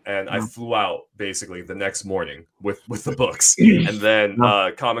 and I flew out basically the next morning with the books, and then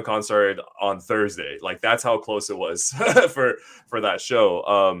Comic-Con started on Thursday. Like, that's how close it was for that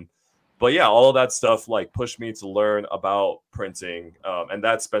show. But yeah, all of that stuff like pushed me to learn about printing, and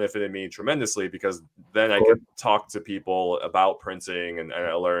that's benefited me tremendously, because then I could talk to people about printing, and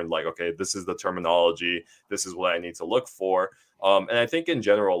I learned like, okay, this is the terminology, this is what I need to look for. And I think in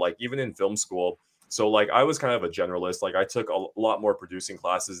general, like even in film school, so like I was kind of a generalist. Like I took a lot more producing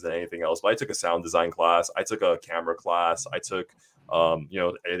classes than anything else, but I took a sound design class, I took a camera class, I took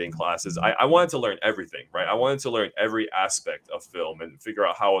editing classes. I wanted to learn everything, right? I wanted to learn every aspect of film and figure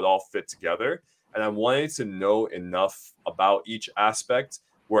out how it all fit together. And I wanted to know enough about each aspect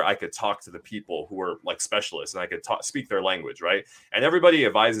where I could talk to the people who were like specialists, and I could speak their language, right? And everybody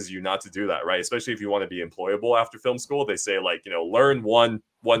advises you not to do that, right? Especially if you want to be employable after film school. They say like, learn one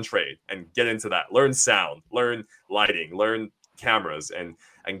trade and get into that. Learn sound, learn lighting, learn cameras, and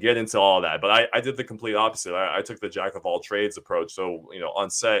get into all that. But I did the complete opposite. I took the jack of all trades approach. So, on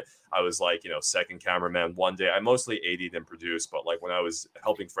set, I was like, second cameraman one day. I mostly AD'd and produced, but like when I was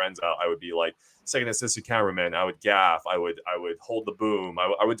helping friends out, I would be like second assistant cameraman. I would gaff. I would hold the boom.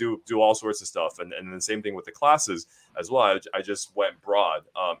 I would do all sorts of stuff. And the same thing with the classes as well. I just went broad.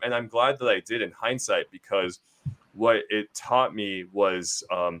 And I'm glad that I did in hindsight, because what it taught me was,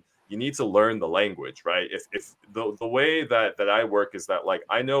 you need to learn the language, right? If the way that I work is that like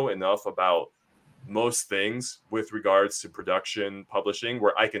I know enough about most things with regards to production, publishing,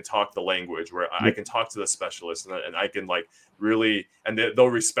 where I can talk the language, where I can talk to the specialists, and I can like really, and they'll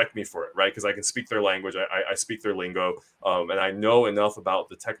respect me for it, right? Because I can speak their language, I speak their lingo, and I know enough about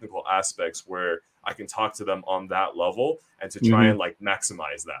the technical aspects where I can talk to them on that level and to try and like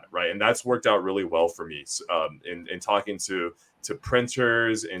maximize that, right? And that's worked out really well for me in talking to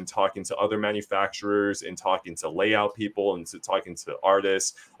printers, in talking to other manufacturers, in talking to layout people, and to talking to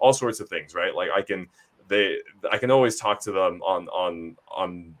artists, all sorts of things, right? Like I can always talk to them on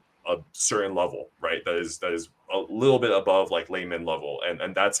a certain level, right? That is a little bit above like layman level,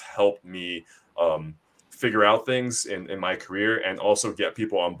 and that's helped me figure out things in my career, and also get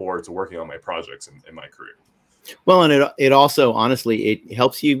people on board to working on my projects in my career. Well, and it also, honestly, it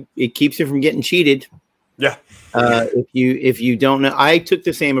helps you. It keeps you from getting cheated. Yeah. If you don't know, I took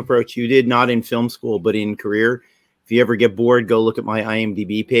the same approach you did, not in film school, but in career. If you ever get bored, go look at my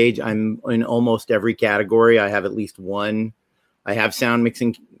IMDb page. I'm in almost every category. I have at least one. I have sound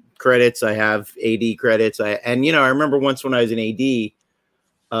mixing credits. I have AD credits. I remember once when I was an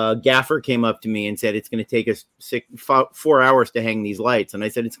AD, gaffer came up to me and said, it's going to take us 4 hours to hang these lights. And I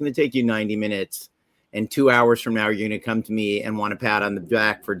said, it's going to take you 90 minutes. And 2 hours from now, you're going to come to me and want a pat on the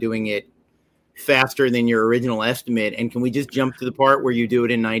back for doing it faster than your original estimate. And can we just jump to the part where you do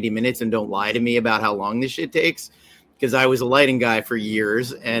it in 90 minutes and don't lie to me about how long this shit takes? Because I was a lighting guy for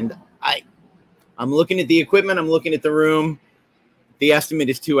years, and I'm looking at the equipment, I'm looking at the room. The estimate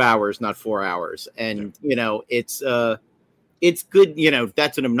is 2 hours, not 4 hours. And, it's good.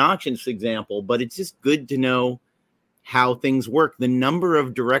 That's an obnoxious example, but it's just good to know how things work. The number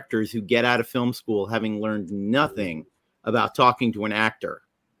of directors who get out of film school having learned nothing about talking to an actor.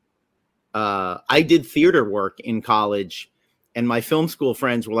 I did theater work in college, and my film school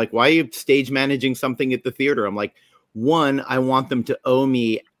friends were like, why are you stage managing something at the theater? I'm like, one, I want them to owe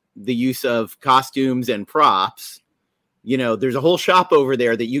me the use of costumes and props. There's a whole shop over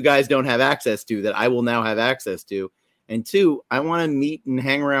there that you guys don't have access to that I will now have access to. And two, I want to meet and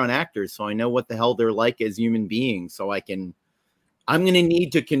hang around actors so I know what the hell they're like as human beings, so I'm going to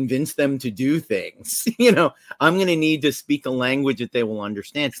need to convince them to do things. I'm going to need to speak a language that they will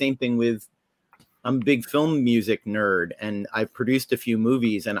understand. Same thing with, I'm a big film music nerd, and I've produced a few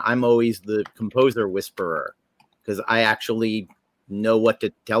movies, and I'm always the composer whisperer because I actually know what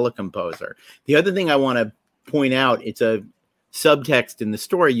to tell a composer. The other thing I want to point out, it's a subtext in the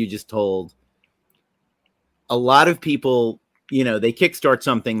story you just told. A lot of people, they kickstart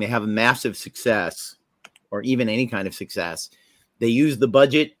something, they have a massive success, or even any kind of success. They use the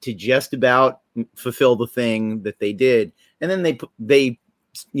budget to just about fulfill the thing that they did. And then they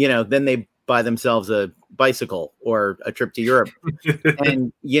buy themselves a bicycle or a trip to Europe.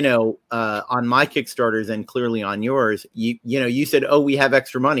 And, on my Kickstarters and clearly on yours, you said, oh, we have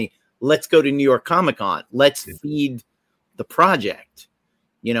extra money. Let's go to New York Comic-Con. Let's feed the project.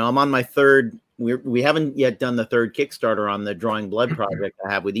 I'm on my third. We haven't yet done the third Kickstarter on the Drawing Blood project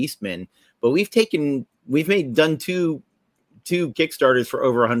I have with Eastman, but we've done two Kickstarters for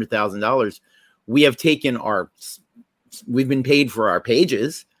over $100,000. We've been paid for our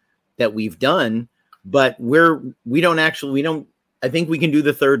pages that we've done, but I think we can do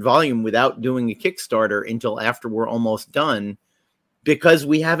the third volume without doing a Kickstarter until after we're almost done, because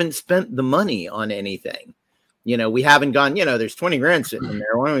we haven't spent the money on anything. We haven't gone, there's 20 grand sitting in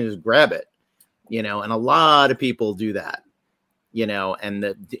there. Why don't we just grab it? And a lot of people do that,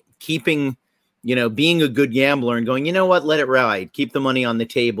 and keeping, being a good gambler and going, you know what, let it ride, keep the money on the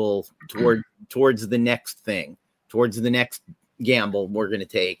table towards the next thing, towards the next gamble we're going to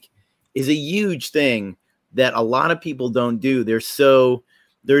take, is a huge thing that a lot of people don't do. There's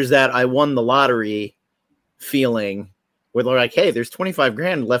that I won the lottery feeling where they're like, hey, there's 25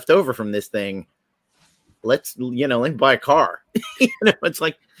 grand left over from this thing. Let's buy a car. It's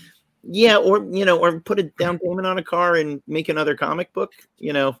like, yeah, or put a down payment on a car and make another comic book.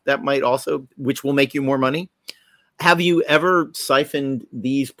 That might also, which will make you more money. Have you ever siphoned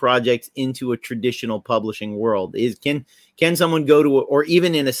these projects into a traditional publishing world? Can someone go to, or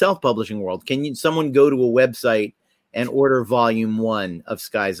even in a self-publishing world, someone go to a website and order volume 1 of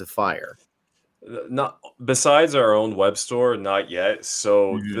Skies of Fire? Not besides our own web store, not yet.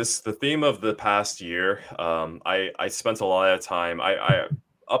 So the theme of the past year, I spent a lot of time. I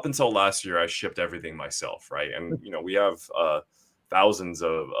up until last year, I shipped everything myself, right? And we have thousands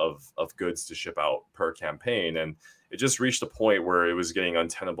of goods to ship out per campaign, and it just reached a point where it was getting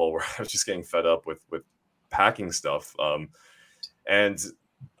untenable, where I was just getting fed up with packing stuff, and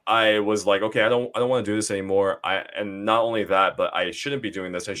I was like, okay, I don't want to do this anymore. And not only that, but I shouldn't be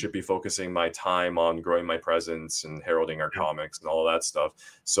doing this. I should be focusing my time on growing my presence and heralding our comics and all of that stuff.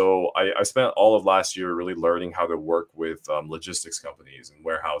 So I spent all of last year really learning how to work with logistics companies and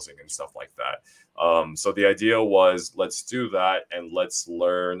warehousing and stuff like that. So the idea was, let's do that and let's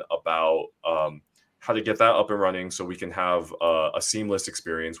learn about how to get that up and running so we can have a seamless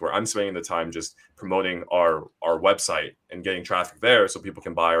experience where I'm spending the time just promoting our website and getting traffic there so people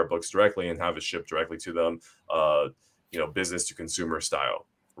can buy our books directly and have it shipped directly to them, business to consumer style,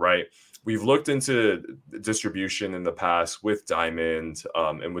 right? We've looked into distribution in the past with Diamond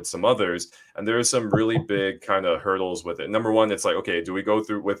and with some others, and there are some really big kind of hurdles with it. Number one, it's like, okay, do we go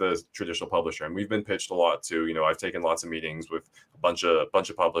through with a traditional publisher? And we've been pitched a lot too. I've taken lots of meetings with a bunch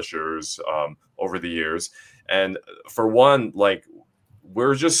of publishers over the years, and for one, like,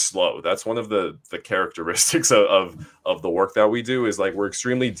 we're just slow. That's one of the characteristics of the work that we do, is like we're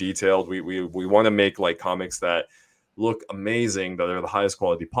extremely detailed. We want to make like comics that look amazing, that are the highest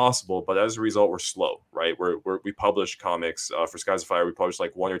quality possible, but as a result, we're slow, right? We publish comics for Skies of Fire. We publish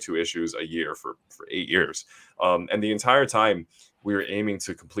like 1 or 2 issues a year for 8 years, and the entire time we were aiming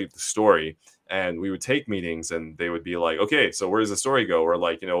to complete the story. And we would take meetings, and they would be like, "Okay, so where does the story go?" Or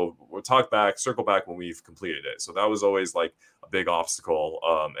like, we'll circle back when we've completed it. So that was always like a big obstacle,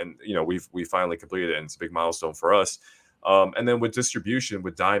 and we finally completed it, and it's a big milestone for us. And then with distribution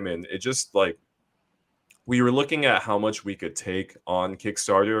with Diamond, it just like, we were looking at how much we could take on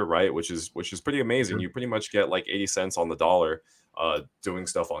Kickstarter, right? Which is pretty amazing. You pretty much get like 80 cents on the dollar doing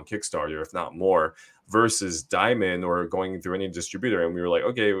stuff on Kickstarter, if not more, versus Diamond or going through any distributor. And we were like,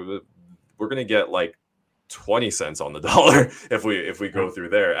 okay, we're going to get like 20 cents on the dollar if we go through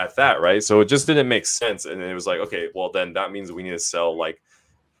there at that, right? So it just didn't make sense. And it was like, okay, well then that means we need to sell like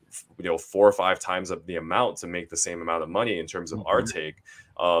 4 or 5 times of the amount to make the same amount of money in terms of our take.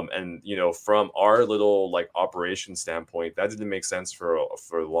 And from our little like operation standpoint, that didn't make sense for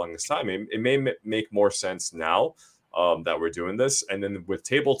the longest time. It may make more sense now that we're doing this. And then with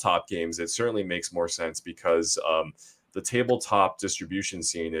tabletop games, it certainly makes more sense because the tabletop distribution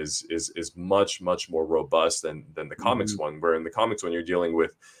scene is much more robust than the comics one. Where in the comics one, you're dealing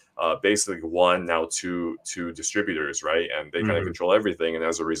with basically 1, now 2 distributors, right? And they kind of control everything. And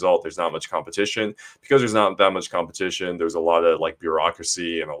as a result, there's not much competition. Because there's not that much competition, there's a lot of like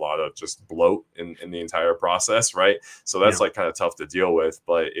bureaucracy and a lot of just bloat in the entire process, right? So that's like kind of tough to deal with.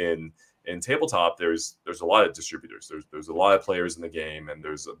 But in tabletop, there's a lot of distributors. There's a lot of players in the game, and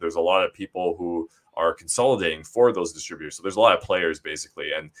there's a lot of people who are consolidating for those distributors. So there's a lot of players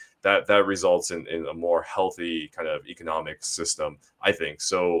basically, and that results in a more healthy kind of economic system, I think.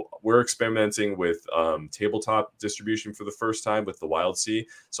 So we're experimenting with tabletop distribution for the first time with the Wild Sea.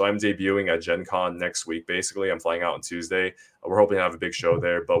 So I'm debuting at Gen Con next week. Basically, I'm flying out on Tuesday. We're hoping to have a big show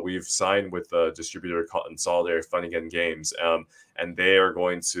there, but we've signed with a distributor called Solidarity Fun Again Games, and they are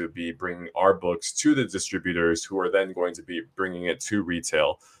going to be bringing our books to the distributors, who are then going to be bringing it to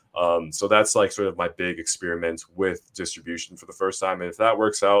retail. So that's like sort of my big experiment with distribution for the first time. And if that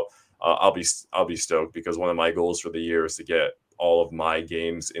works out, I'll be stoked, because one of my goals for the year is to get all of my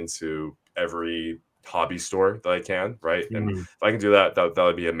games into every hobby store that I can, right? And if I can do that, that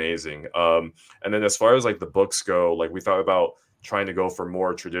would be amazing. And then as far as like the books go, like we thought about trying to go for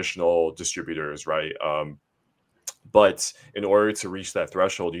more traditional distributors, right? But in order to reach that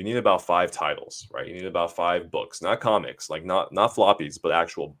threshold, you need about 5 titles, right? You need about 5 books, not comics, like not floppies, but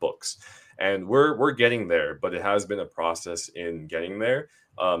actual books. And we're getting there, but it has been a process in getting there.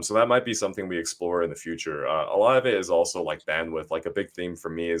 So that might be something we explore in the future. A lot of it is also like bandwidth. Like a big theme for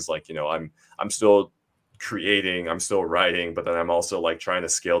me is like, I'm still creating, I'm still writing, but then I'm also like trying to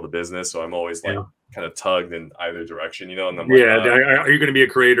scale the business. So I'm always like kind of tugged in either direction, and I'm like, are you going to be a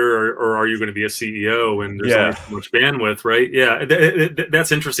creator or are you going to be a CEO? And there's only so much bandwidth, right? Yeah,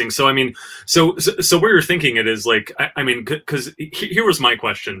 that's interesting. So I mean, so where you're thinking it is like, I mean, because here was my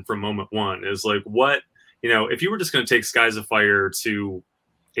question from moment one is like, what, if you were just going to take Skies of Fire to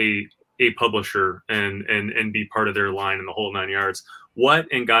a publisher and be part of their line in the whole 9 yards,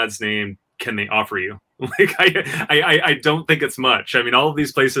 what in God's name can they offer you? Like I don't think it's much. I mean, all of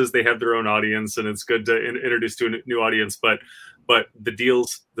these places, they have their own audience, and it's good to introduce to a new audience. But the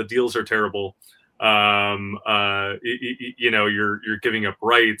deals are terrible. You're giving up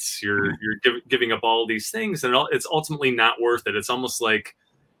rights. You're giving up all these things, and it's ultimately not worth it. It's almost like,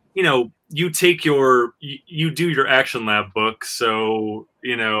 you take you do your Action Lab book, so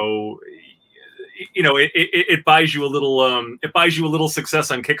it buys you a little success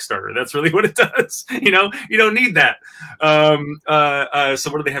on Kickstarter. That's really what it does. You don't need that.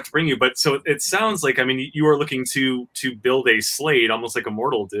 So what do they have to bring you? But so it sounds like, I mean, you are looking to build a slate almost like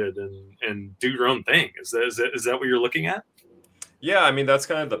Immortal did and do your own thing. Is that what you're looking at? Yeah, I mean, that's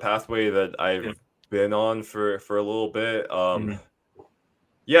kind of the pathway that I've been on for a little bit.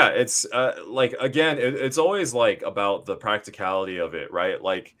 Yeah, it's like, again, it's always like about the practicality of it, right?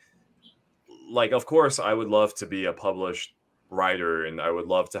 Like, of course, I would love to be a published writer, and I would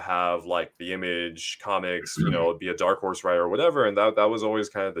love to have like the Image comics, be a Dark Horse writer or whatever. And that was always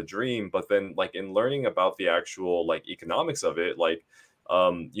kind of the dream. But then, like, in learning about the actual like economics of it, like,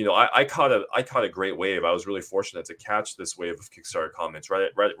 I caught a great wave. I was really fortunate to catch this wave of Kickstarter comments right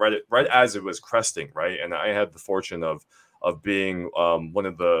as it was cresting, right? And I had the fortune of being one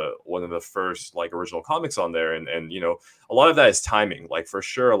of the first like original comics on there, and a lot of that is timing. Like, for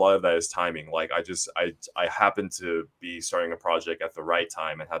sure, a lot of that is timing. Like, I happened to be starting a project at the right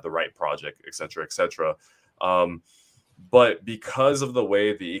time and had the right project, etc., etc. But because of the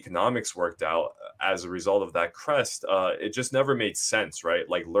way the economics worked out as a result of that crest, it just never made sense, right?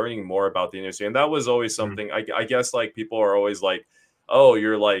 Like, learning more about the industry, and that was always something. I guess like people are always like, oh,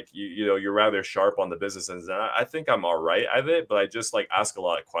 you're like, you're rather sharp on the business. And I think I'm all right at it, but I just like ask a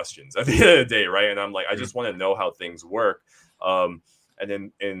lot of questions at the end of the day, right? And I'm like, I just want to know how things work. And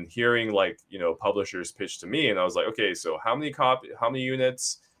then in hearing like, publishers pitch to me, and I was like, okay, so how many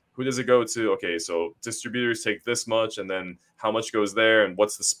units, who does it go to? Okay, so distributors take this much, and then how much goes there, and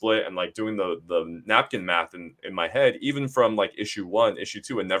what's the split? And like doing the napkin math in my head, even from like issue 1, issue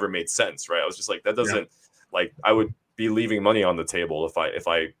 2, it never made sense, right? I was just like, that doesn't, like, I would be leaving money on the table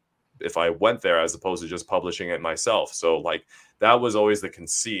if I went there, as opposed to just publishing it myself. So like, that was always the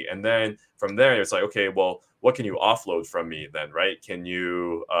conceit. And then from there, it's like, okay, well, what can you offload from me then, right? Can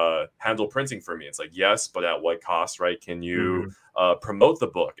you handle printing for me? It's like, yes, but at what cost, right? Can you promote the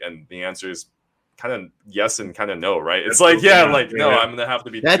book? And the answer is kind of yes and kind of no, right? It's like, no, I'm gonna have to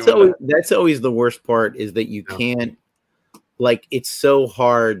be that's always the worst part, is that you can't, like, it's so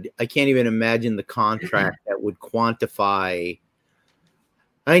hard. I can't even imagine the contract that would quantify,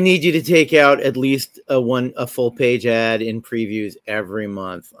 I need you to take out at least a full page ad in previews every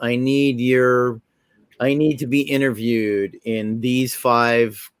month. I need to be interviewed in these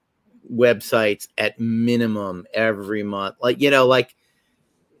 5 websites at minimum every month. Like,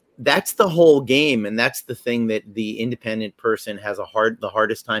 that's the whole game. And that's the thing that the independent person has the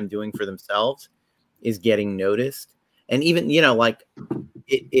hardest time doing for themselves, is getting noticed. And even, like,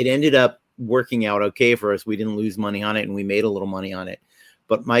 it ended up working out okay for us. We didn't lose money on it, and we made a little money on it.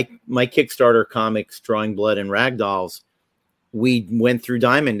 But my Kickstarter comics, Drawing Blood and Ragdolls, we went through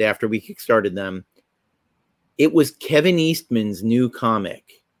Diamond after we kickstarted them. It was Kevin Eastman's new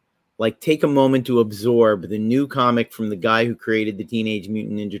comic. Like, take a moment to absorb the new comic from the guy who created the Teenage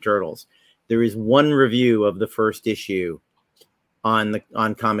Mutant Ninja Turtles. There is one review of the first issue on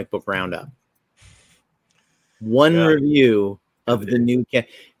Comic Book Roundup. One review of the new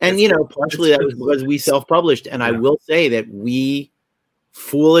and partially that was because we self-published. And I will say that we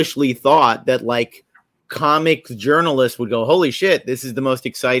foolishly thought that like comics journalists would go, holy shit, this is the most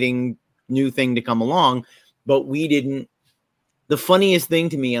exciting new thing to come along. But we didn't. The funniest thing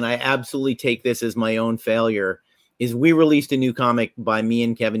to me, and I absolutely take this as my own failure, is we released a new comic by me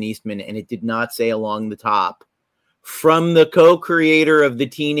and Kevin Eastman, and it did not say along the top, from the co-creator of the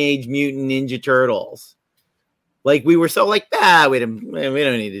Teenage Mutant Ninja Turtles. Like we were so like, we don't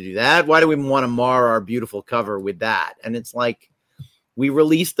need to do that. Why do we want to mar our beautiful cover with that? And it's like, we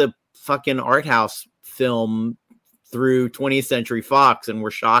released a fucking art house film through 20th Century Fox, and we're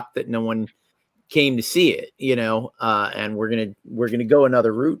shocked that no one came to see it, and we're gonna go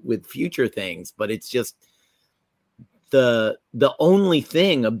another route with future things. But it's just the only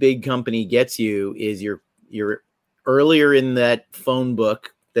thing a big company gets you is you're earlier in that phone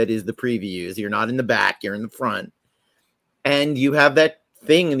book that is the previews. You're not in the back, you're in the front, and you have that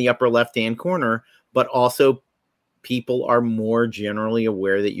thing in the upper left hand corner. But also, people are more generally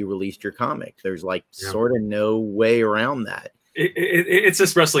aware that you released your comic. There's sort of no way around that. It's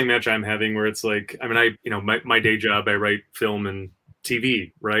this wrestling match I'm having where it's like, I mean, my day job, I write film and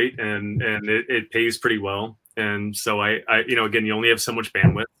TV, right? And it pays pretty well. And so I again, you only have so much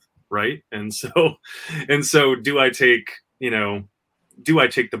bandwidth, right? And so do I take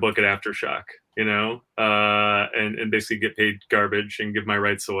the book at Aftershock, and basically get paid garbage and give my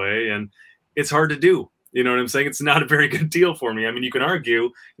rights away? And it's hard to do. You know what I'm saying? It's not a very good deal for me. I mean, you can argue,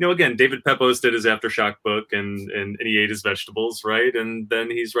 again, David Pepos did his Aftershock book and he ate his vegetables, right? And then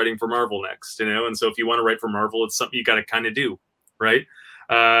he's writing for Marvel next, And so if you want to write for Marvel, it's something you got to kind of do, right?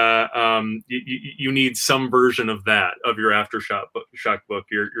 You need some version of that, of your Aftershock book,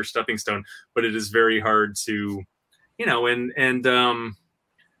 your stepping stone. But it is very hard to, I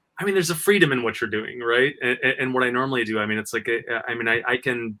mean, there's a freedom in what you're doing, right? And what I normally do, I mean, it's like, I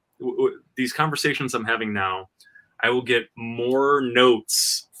can... these conversations I'm having now, I will get more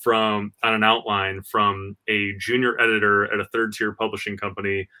notes on an outline from a junior editor at a third tier publishing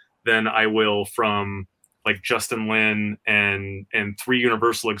company than I will from like Justin Lin and 3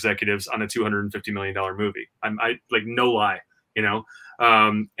 Universal executives on a $250 million movie. I like, no lie,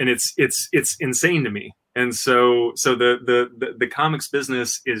 and it's insane to me. And so the comics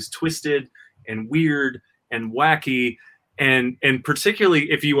business is twisted and weird and wacky. And particularly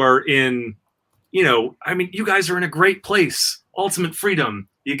if you are in, I mean, you guys are in a great place. Ultimate freedom.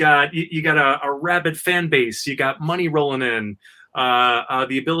 You got a rabid fan base. You got money rolling in.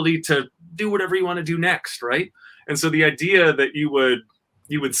 The ability to do whatever you want to do next, right? And so the idea that you would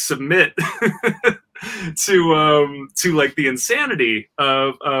submit to like the insanity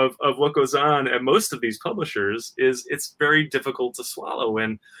of what goes on at most of these publishers it's very difficult to swallow.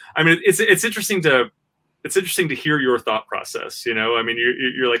 And I mean, it's interesting to hear your thought process. I mean,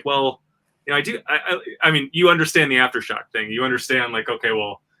 you're like, well, I mean, you understand the Aftershock thing. You understand, like, okay,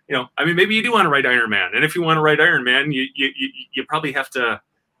 well, I mean, maybe you do want to write Iron Man, and if you want to write Iron Man, you probably have to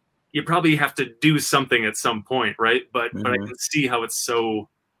do something at some point, right? But I can see how it's so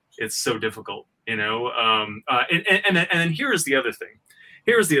difficult, and then here's the other thing.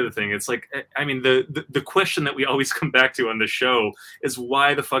 It's like, I mean, the question that we always come back to on this show is,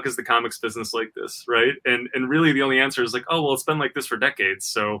 why the fuck is the comics business like this, right? And really the only answer is like, oh, well, it's been like this for decades.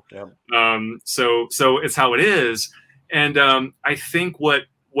 So, so it's how it is. And I think what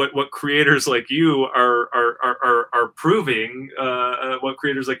creators like you are proving, what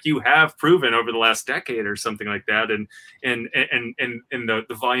creators like you have proven over the last decade or something like that, and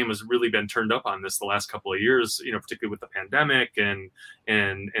the volume has really been turned up on this the last couple of years, particularly with the pandemic and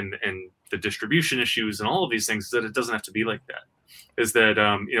the distribution issues and all of these things, that it doesn't have to be like that. Is that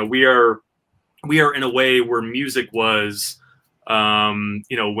we are in a way where music was, when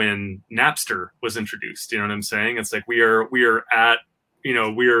Napster was introduced. You know what I'm saying? It's like we are at, I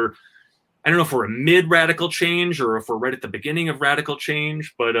don't know if we're a mid radical change or if we're right at the beginning of radical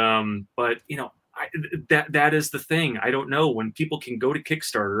change, but that is the thing. I don't know, when people can go to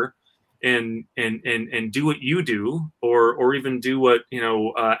Kickstarter and do what you do, or even do what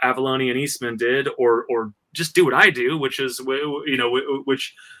Avalone and Eastman did, or just do what I do, which is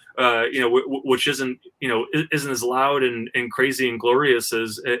which isn't as loud and crazy and glorious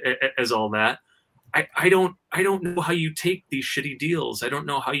as all that. I don't know how you take these shitty deals. I don't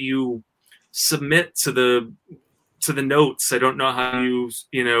know how you submit to the notes. I don't know how you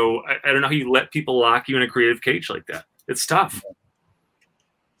I don't know how you let people lock you in a creative cage like that. It's tough.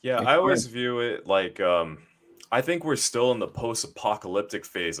 Yeah, I always view it like, I think we're still in the post-apocalyptic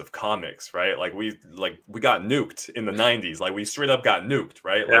phase of comics, right? Like we got nuked in the 90s. Like we straight up got nuked,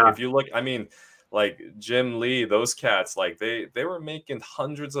 right? Yeah. Like if you look, I mean, like Jim Lee, those cats, like they were making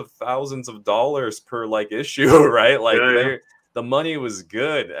hundreds of thousands of dollars per like issue, right? Like the money was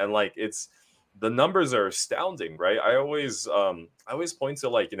good, and like the numbers are astounding, right? I always point to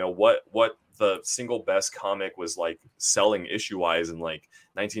like, what the single best comic was like selling issue wise in like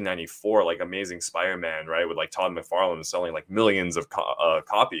 1994, like Amazing Spider-Man, right? With like Todd McFarlane selling like millions of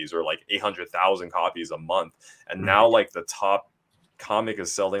copies, or like 800,000 copies a month. And now like the top comic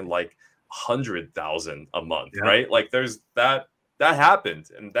is selling like 100,000 a month, Yeah. right? Like there's that happened,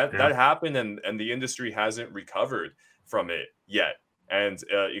 and that Yeah. happened, and the industry hasn't recovered from it yet. And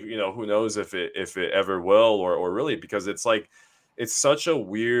you know, who knows if it ever will, or really, because it's like it's such a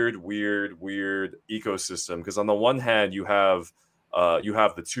weird ecosystem. Because on the one hand, you have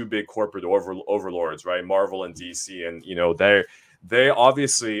the two big corporate overlords, right? Marvel and DC, and you know they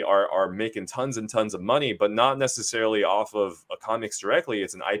obviously are making tons and tons of money, but not necessarily off of a comics directly.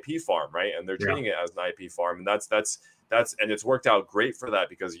 It's an IP farm, right? And they're treating it as an IP farm, and that's and it's worked out great for that,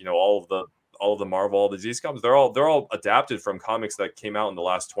 because you know all of the Marvel, all the DC comics, they're all adapted from comics that came out in the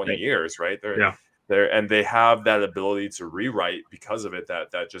last 20 years, right? They're and they have that ability to rewrite because of it.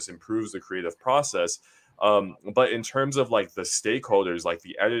 That just improves the creative process. But in terms of like the stakeholders, like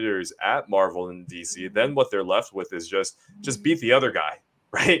the editors at Marvel and DC, then what they're left with is just beat the other guy,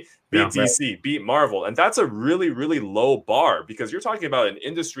 right? Beat DC, beat Marvel. And that's a really low bar, because you're talking about an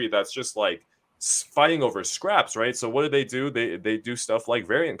industry that's just like fighting over scraps, right? So what do? They do stuff like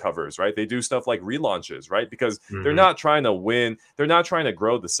variant covers, right? They do stuff like relaunches, right? Because they're not trying to win. They're not trying to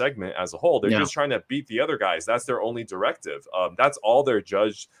grow the segment as a whole. They're just trying to beat the other guys. That's their only directive. That's all they're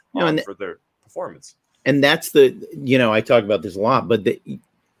judged on for their performance. And that's the, you know, I talk about this a lot, but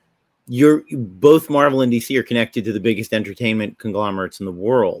you're both Marvel and DC are connected to the biggest entertainment conglomerates in the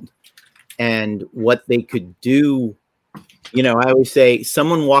world. And what they could do, you know, I always say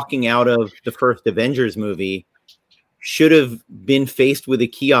someone walking out of the first Avengers movie should have been faced with a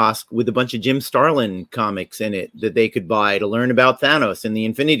kiosk with a bunch of Jim Starlin comics in it that they could buy to learn about Thanos and the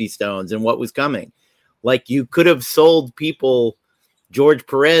Infinity Stones and what was coming. Like, you could have sold people George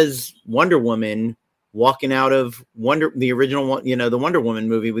Perez Wonder Woman walking out of the original one, you know, the Wonder Woman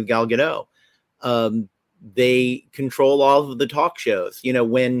movie with Gal Gadot. They control all of the talk shows. You know,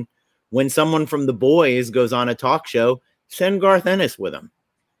 when someone from The Boys goes on a talk show, send Garth Ennis with them.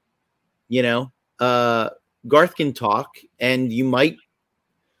 You know, Garth can talk, and you might,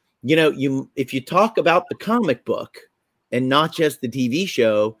 you know, if you talk about the comic book and not just the TV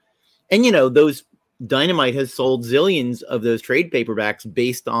show, and you know, those Dynamite has sold zillions of those trade paperbacks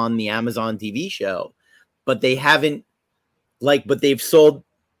based on the Amazon TV show, but they haven't but they've sold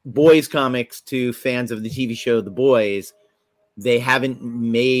Boys comics to fans of the TV show The Boys. They haven't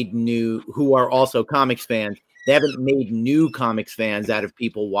made who are also comics fans. They haven't made new comics fans out of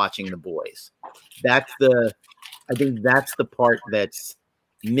people watching The Boys. I think that's the part that's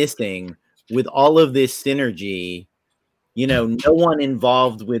missing with all of this synergy. You know, no one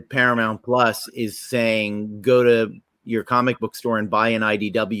involved with Paramount Plus is saying, go to your comic book store and buy an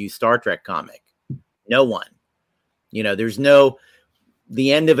IDW Star Trek comic. No one. You know,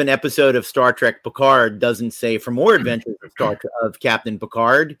 the end of an episode of Star Trek Picard doesn't say, for more adventures of Captain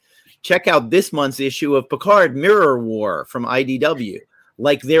Picard, check out this month's issue of Picard Mirror War from IDW.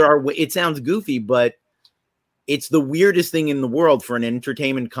 Like, it sounds goofy, but it's the weirdest thing in the world for an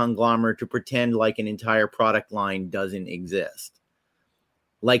entertainment conglomerate to pretend like an entire product line doesn't exist.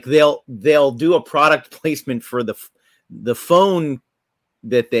 Like, they'll do a product placement for the phone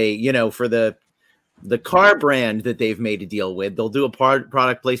that they, you know, for the car brand that they've made a deal with. They'll do a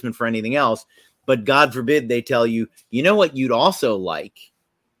product placement for anything else, but God forbid they tell you, you know what you'd also like?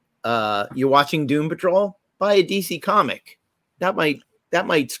 You're watching Doom Patrol? Buy a DC comic. That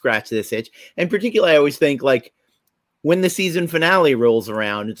might scratch this itch. And particularly, I always think, like, when the season finale rolls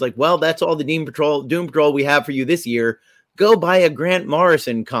around, it's like, well, that's all the Doom Patrol we have for you this year. Go buy a Grant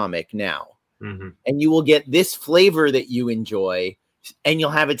Morrison comic now. Mm-hmm. And you will get this flavor that you enjoy, and you'll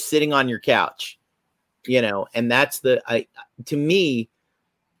have it sitting on your couch. You know, and that's to me,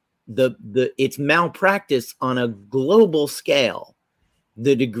 it's malpractice on a global scale,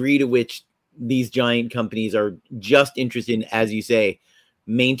 the degree to which these giant companies are just interested in, as you say,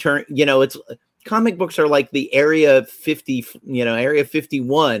 maintain, you know, it's comic books are like the area 50, you know, area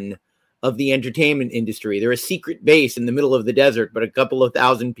 51 of the entertainment industry. They're a secret base in the middle of the desert, but a couple of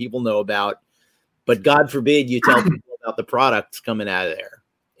thousand people know about, but God forbid you tell people about the products coming out of there.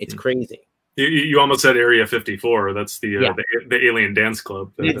 It's crazy. You almost said Area 54. That's the Alien Dance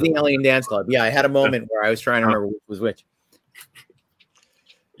Club. It's the Alien Dance Club. Yeah, I had a moment where I was trying to remember which was which.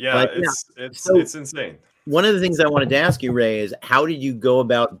 Yeah, but, it's insane. One of the things I wanted to ask you, Ray, is how did you go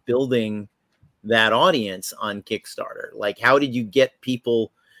about building that audience on Kickstarter? Like, how did you get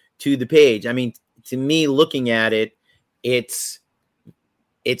people to the page? I mean, to me, looking at it, it's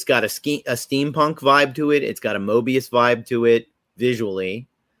got a steampunk vibe to it. It's got a Mobius vibe to it visually.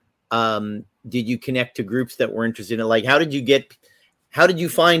 Did you connect to groups that were interested in it? Like, how did you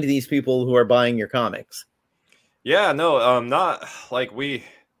find these people who are buying your comics? Yeah, no, not like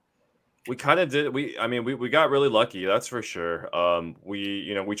We kind of did. We got really lucky. That's for sure.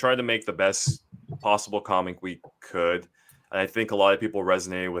 We tried to make the best possible comic we could. And I think a lot of people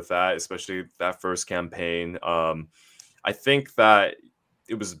resonated with that, especially that first campaign. I think that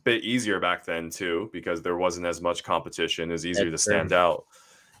it was a bit easier back then too, because there wasn't as much competition. It was easier to stand out.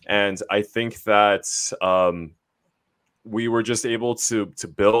 And I think that we were just able to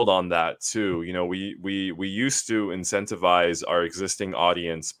build on that too. We used to incentivize our existing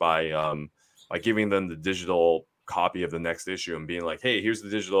audience by giving them the digital copy of the next issue and being like, hey, here's the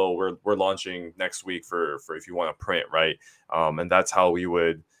digital we're launching next week for if you want to print, right? And that's how we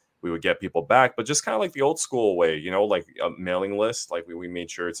would get people back, but just kind of like the old school way, like a mailing list. Like we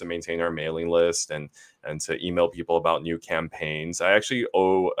made sure to maintain our mailing list and to email people about new campaigns. I actually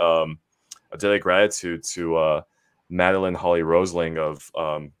owe a debt of gratitude to Madeline Holly Rosling of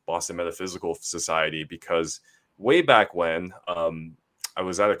Boston Metaphysical Society, because way back when I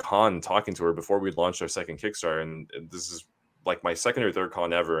was at a con talking to her before we'd launched our second Kickstarter, and this is like my second or third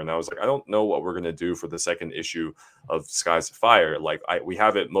con ever, and I was like, I don't know what we're gonna do for the second issue of Skies of Fire. Like we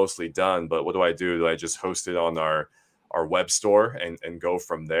have it mostly done, but what do I do? Do I just host it on our web store and go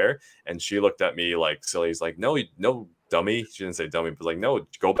from there? And she looked at me like silly. He's like, no, dummy. She didn't say dummy, but like, no,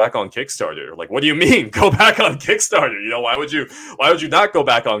 go back on Kickstarter. Like, what do you mean go back on Kickstarter? Why would you not go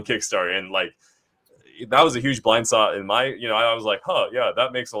back on Kickstarter? And like, that was a huge blind spot in my, I was like, yeah,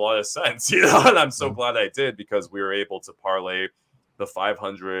 that makes a lot of sense, and I'm so glad I did, because we were able to parlay the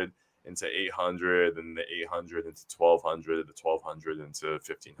 500 into 800, and the 800 into 1200, the 1200 into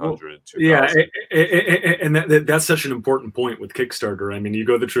 1500. Yeah, and that's such an important point with Kickstarter. I mean, you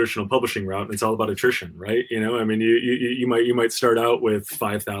go the traditional publishing route, and it's all about attrition, right? I mean, you might start out with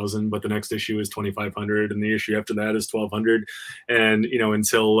 5,000, but the next issue is 2,500, and the issue after that is 1,200, and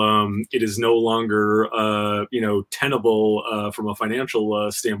until it is no longer tenable from a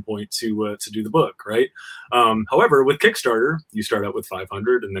financial standpoint to do the book, right? However, with Kickstarter, you start out with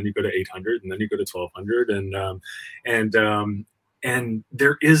 500, and then you go to 800, and then you go to 1,200, and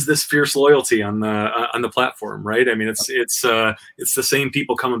there is this fierce loyalty on the platform, right? I mean, it's the same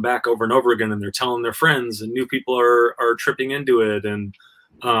people coming back over and over again, and they're telling their friends, and new people are tripping into it, and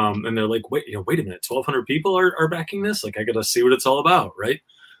they're like, wait a minute, 1,200 people are backing this? Like, I got to see what it's all about, right?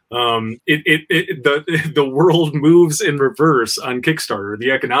 The world moves in reverse on Kickstarter.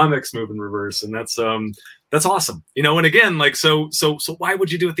 The economics move in reverse, and that's awesome. And again, like, so why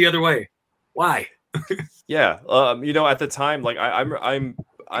would you do it the other way? Why? Yeah. At the time, like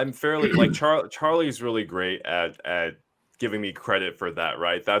I'm fairly like Charlie's really great at giving me credit for that,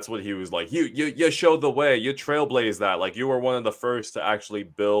 right? That's what he was like. You showed the way, you trailblazed that. Like, you were one of the first to actually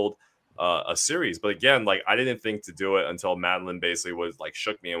build a series. But again, like, I didn't think to do it until Madeline basically was like,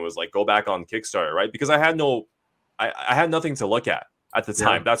 shook me and was like, go back on Kickstarter, right? Because I had nothing to look at the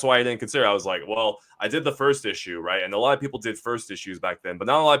time. Yeah. That's why I didn't consider. I was like, well, I did the first issue, right? And a lot of people did first issues back then, but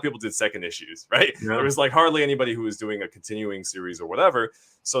not a lot of people did second issues, right? Yeah. There was like hardly anybody who was doing a continuing series or whatever.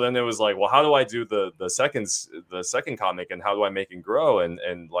 So then it was like, well, how do I do the second comic, and how do I make it grow? And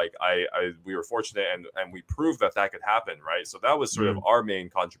like we were fortunate, and we proved that could happen, right? So that was sort of our main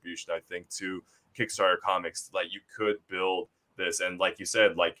contribution, I think, to Kickstarter comics. Like, you could build this, and like you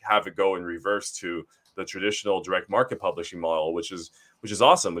said, like, have it go in reverse to the traditional direct market publishing model, which is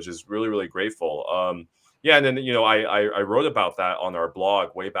awesome, which is really, really grateful. And then I wrote about that on our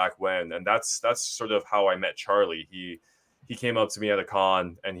blog way back when, and that's sort of how I met Charlie. He came up to me at a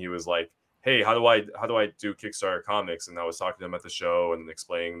con, and he was like, hey, how do I do Kickstarter comics? And I was talking to him at the show and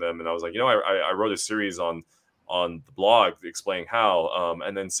explaining them, and I was like, I wrote a series on the blog explaining how,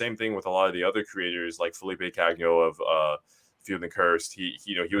 and then same thing with a lot of the other creators, like Felipe Cagno of Feud and Cursed. He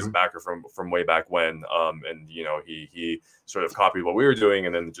was a backer from way back when, and he sort of copied what we were doing,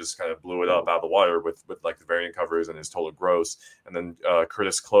 and then just kind of blew it up out of the water with like the variant covers and his total gross. And then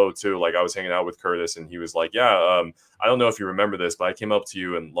Curtis Clow too. Like, I was hanging out with Curtis, and he was like, yeah, I don't know if you remember this, but I came up to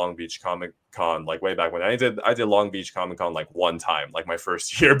you in Long Beach Comic Con, like way back when. I did Long Beach Comic Con like one time, like my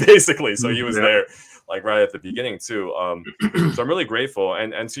first year basically. So he was there like right at the beginning too. So I'm really grateful.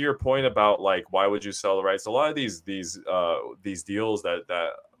 And to your point about like, why would you sell the rights? A lot of these deals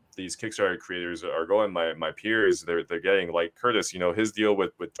that these Kickstarter creators are going, my peers, they're getting, like Curtis, his deal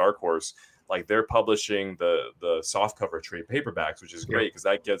with Dark Horse, like, they're publishing the softcover trade paperbacks, which is great, because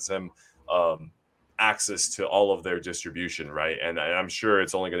that gets them access to all of their distribution, right? And I'm sure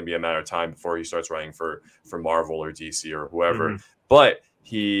it's only going to be a matter of time before he starts writing for Marvel or DC or whoever. But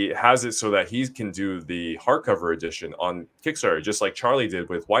he has it so that he can do the hardcover edition on Kickstarter, just like Charlie did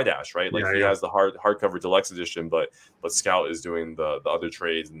with White Ash, right? Like he has the hardcover deluxe edition, but Scout is doing the other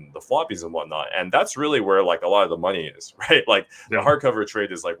trades and the floppies and whatnot. And that's really where like a lot of the money is, right? Like the hardcover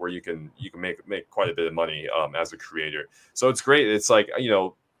trade is like where you can make quite a bit of money as a creator. So it's great. It's like, you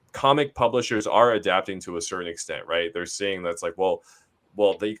know, comic publishers are adapting to a certain extent, right? They're saying that's like, well,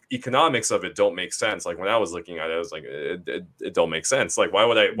 the economics of it don't make sense. Like when I was looking at it, I was like, it don't make sense. Like, why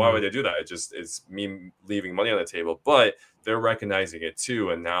would I do that? It's me leaving money on the table, but they're recognizing it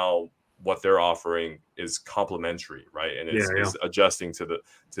too. And now what they're offering is complementary, right? And it's adjusting to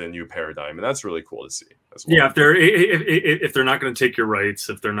the new paradigm. And that's really cool to see as well. Yeah. If they're not going to take your rights,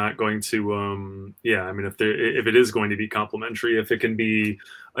 if they're not going to, I mean, if it is going to be complementary, if it can be,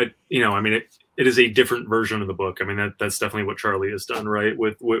 it is a different version of the book. I mean, that's definitely what Charlie has done, right?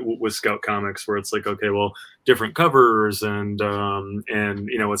 With Scout Comics, where it's like, okay, well, different covers and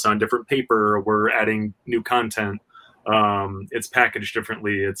it's on different paper. We're adding new content. It's packaged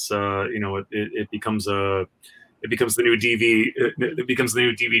differently. It's it becomes the new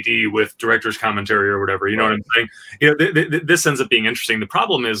DVD with director's commentary or whatever. You know what I'm saying? You know, this ends up being interesting. The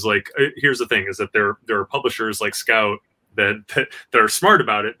problem is, like, here's the thing: is that there are publishers like Scout that are smart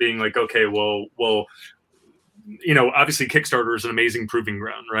about it, being like, okay, well, you know, obviously Kickstarter is an amazing proving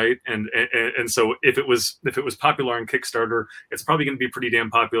ground, right? And so if it was popular on Kickstarter, it's probably going to be pretty damn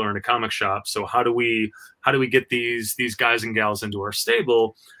popular in a comic shop. So how do we get these guys and gals into our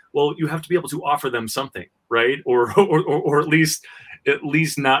stable? Well, you have to be able to offer them something, right? Or at least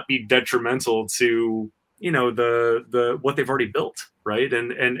not be detrimental to, you know, the what they've already built, right?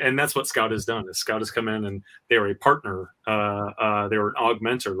 And that's what Scout has done. Scout has come in and they are a partner. They're an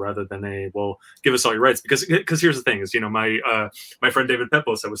augmenter rather than give us all your rights. Because here's the thing: is, you know, my friend David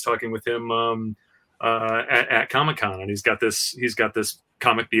Pepos, I was talking with him at Comic-Con, and he's got this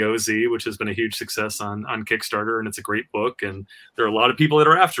comic BOZ, which has been a huge success on Kickstarter, and it's a great book, and there are a lot of people that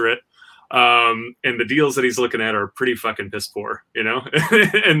are after it. And the deals that he's looking at are pretty fucking piss poor, you know,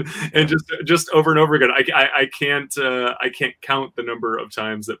 and just over and over again. I can't count the number of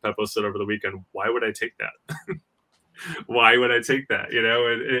times that Peppo said over the weekend, "Why would I take that? Why would I take that?" You know,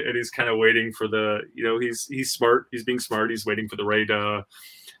 and he's kind of waiting for he's smart. He's being smart. He's waiting for the right, the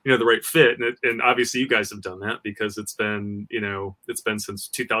right fit. And obviously you guys have done that, because it's been since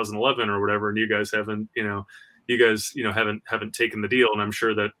 2011 or whatever. And you guys haven't taken the deal. And I'm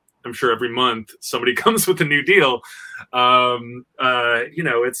sure every month somebody comes with a new deal.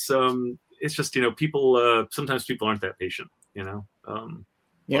 It's just, people, sometimes people aren't that patient, you know?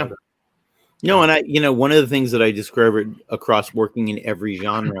 No, and one of the things that I discovered across working in every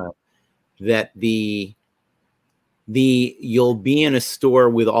genre, that you'll be in a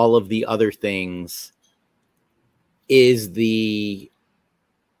store with all of the other things that's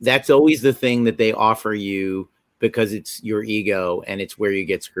always the thing that they offer you, because it's your ego and it's where you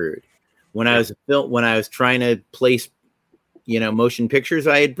get screwed. When I was trying to place, motion pictures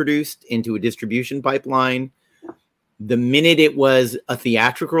I had produced into a distribution pipeline, the minute it was a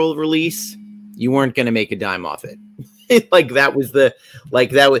theatrical release, you weren't going to make a dime off it. I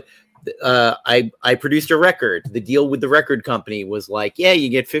produced a record. The deal with the record company was like, yeah, you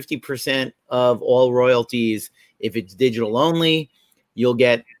get 50% of all royalties if it's digital only. You'll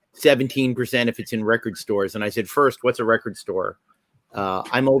get 17% if it's in record stores. And I said, first, what's a record store?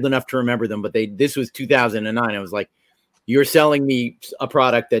 I'm old enough to remember them, but this was 2009. I was like, you're selling me a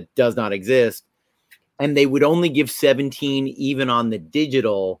product that does not exist. And they would only give 17 even on the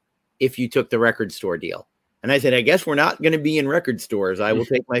digital if you took the record store deal. And I said, I guess we're not going to be in record stores. I will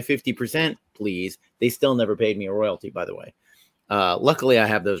take my 50%, please. They still never paid me a royalty, by the way. Luckily, I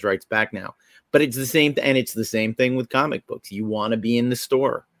have those rights back now. But it's the same, and it's the same thing with comic books. You want to be in the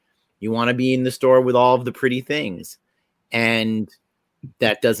store. You want to be in the store with all of the pretty things. And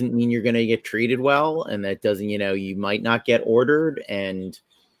that doesn't mean you're going to get treated well. And that doesn't, you might not get ordered, and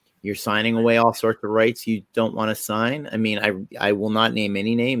you're signing away all sorts of rights you don't want to sign. I mean, I will not name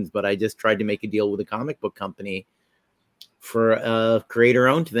any names, but I just tried to make a deal with a comic book company for a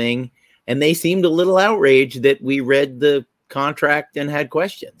creator-owned thing, and they seemed a little outraged that we read the contract and had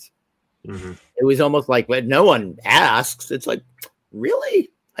questions. Mm-hmm. It was almost like, well, no one asks. It's like, really?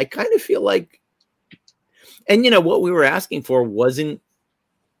 I kind of feel like, and what we were asking for wasn't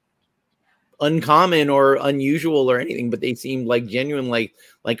uncommon or unusual or anything, but they seemed like genuine, like,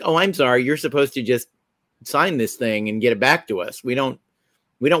 oh, I'm sorry, you're supposed to just sign this thing and get it back to us. We don't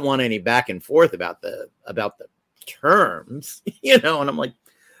want any back and forth about the terms, and I'm like,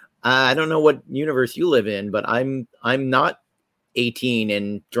 I don't know what universe you live in, but I'm not 18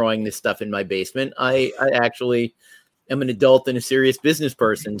 and drawing this stuff in my basement. I actually am an adult and a serious business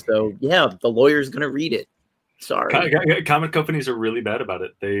person. So yeah, the lawyer's going to read it. Sorry. Comic companies are really bad about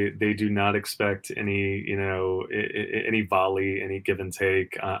it. They do not expect any, any volley, any give and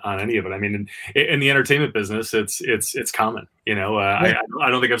take on any of it. I mean, in the entertainment business, it's common. I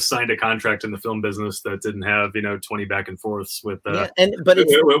don't think I've signed a contract in the film business that didn't have 20 back and forths with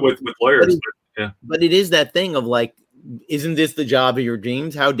with lawyers. But it is that thing of like, isn't this the job of your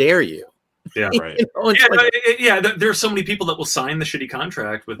dreams? How dare you? Yeah, right. There's so many people that will sign the shitty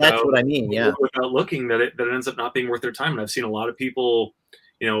contract without. That's what I mean. Yeah, without looking, that it ends up not being worth their time. And I've seen a lot of people,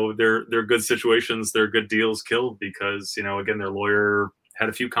 their good situations, their good deals killed because again, their lawyer had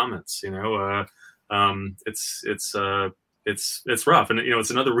a few comments. It's rough, and it's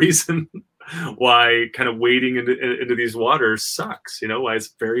another reason why kind of wading into these waters sucks. Why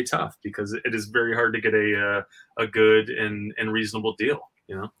it's very tough, because it is very hard to get a good and reasonable deal.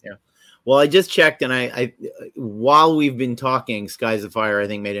 Yeah. Well, I just checked, and I while we've been talking, Skies of Fire, I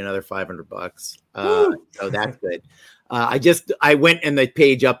think made another $500. So that's good. I went and the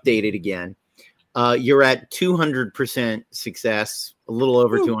page updated again. You're at 200% success, a little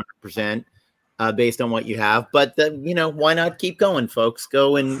over 200%, based on what you have. But why not keep going, folks?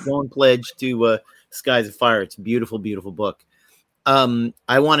 Go and pledge to Skies of Fire. It's a beautiful, beautiful book.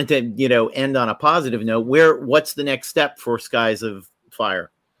 I wanted to end on a positive note. What's the next step for Skies of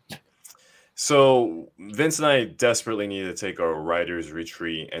Fire? So Vince and I desperately need to take a writer's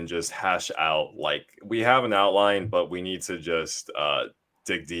retreat and just hash out, like, we have an outline, but we need to just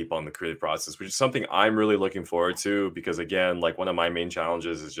dig deep on the creative process, which is something I'm really looking forward to, because again, like, one of my main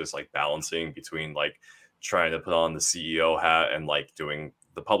challenges is just like balancing between like trying to put on the CEO hat and like doing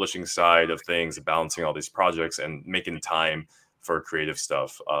the publishing side of things, balancing all these projects and making time for creative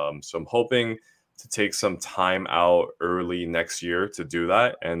stuff. So I'm hoping to take some time out early next year to do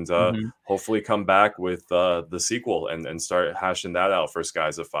that, and hopefully come back with the sequel and start hashing that out for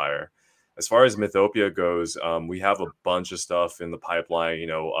Skies of Fire. As far as Mythopia goes, we have a bunch of stuff in the pipeline.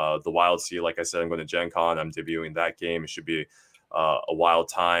 The Wild Sea, like I said, I'm going to Gen Con. I'm debuting that game. It should be a wild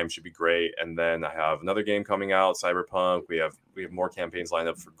time, should be great. And then I have another game coming out, Cyberpunk. We have more campaigns lined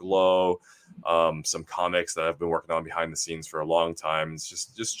up for Glow, some comics that I've been working on behind the scenes for a long time. It's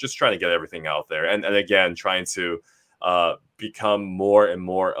just trying to get everything out there, and again, trying to become more and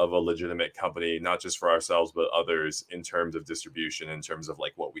more of a legitimate company, not just for ourselves but others, in terms of distribution, in terms of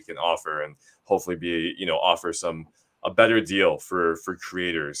like what we can offer, and hopefully be offer a better deal for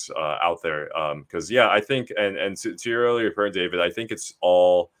creators out there. Because I think, and to your earlier point, David, I think it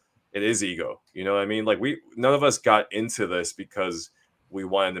is ego. You know what I mean? Like, none of us got into this because we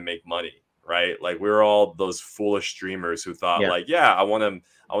wanted to make money, right? Like, we were all those foolish streamers who thought I want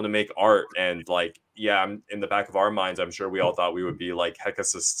to make art, and like, I'm in the back of our minds, I'm sure we all thought we would be like hecka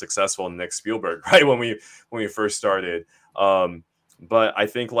successful Nick Spielberg, right? When we first started. But I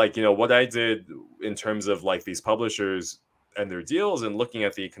think, like, what I did in terms of like these publishers and their deals and looking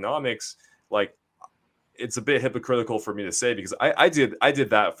at the economics, like, it's a bit hypocritical for me to say, because I did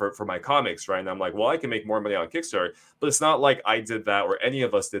that for my comics, right? And I'm like, well, I can make more money on Kickstarter, but it's not like I did that or any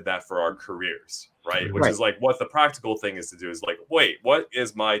of us did that for our careers, right? Which is like what the practical thing is to do, is like, wait, what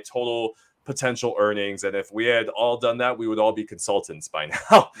is my total potential earnings? And if we had all done that, we would all be consultants by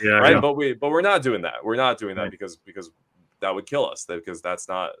now, right? Yeah. But we're not doing that. We're not doing that because that would kill us. Because that's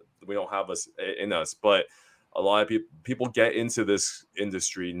not, we don't have us in us. But a lot of people get into this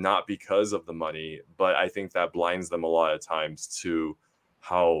industry not because of the money, but I think that blinds them a lot of times to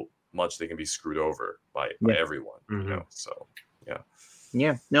how much they can be screwed over by everyone. So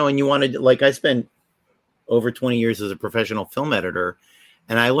no. And you wanted, like, I spent over 20 years as a professional film editor,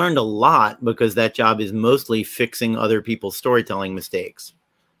 and I learned a lot because that job is mostly fixing other people's storytelling mistakes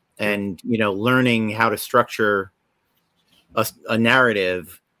and learning how to structure a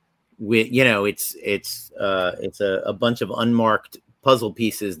narrative with it's a bunch of unmarked puzzle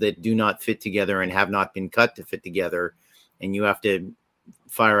pieces that do not fit together and have not been cut to fit together, and you have to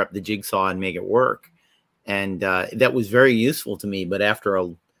fire up the jigsaw and make it work. And that was very useful to me, but after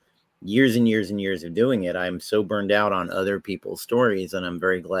years and years and years of doing it, I'm so burned out on other people's stories, and I'm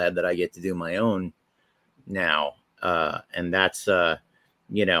very glad that I get to do my own now. And that's that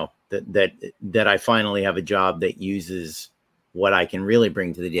I finally have a job that uses what I can really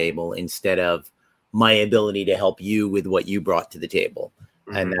bring to the table instead of my ability to help you with what you brought to the table.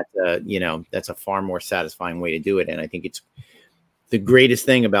 And that's a far more satisfying way to do it. And I think it's the greatest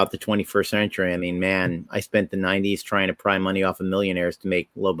thing about the 21st century. I mean, man, I spent the 90s trying to pry money off of millionaires to make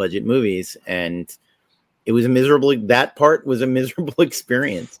low budget movies. And it was that part was a miserable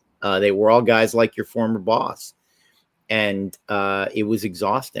experience. They were all guys like your former boss. And it was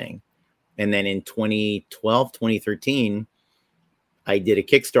exhausting. And then in 2012, 2013, I did a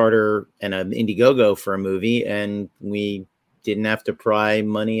Kickstarter and an Indiegogo for a movie, and we didn't have to pry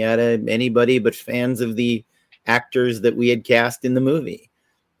money out of anybody but fans of the actors that we had cast in the movie.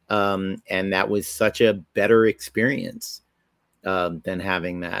 And that was such a better experience than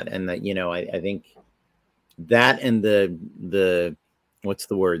having that. And that, you know, I think that and the what's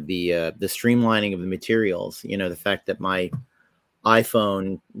the word? The streamlining of the materials, you know, the fact that my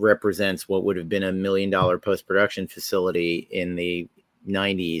iPhone represents what would have been $1 million post-production facility in the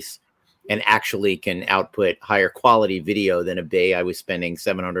 90s and actually can output higher quality video than a bay I was spending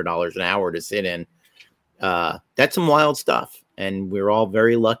 $700 an hour to sit in. That's some wild stuff. And we're all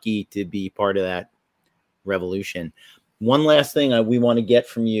very lucky to be part of that revolution. One last thing we want to get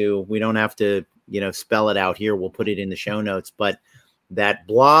from you. We don't have to, you know, spell it out here. We'll put it in the show notes, but that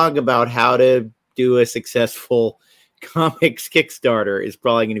blog about how to do a successful comics Kickstarter is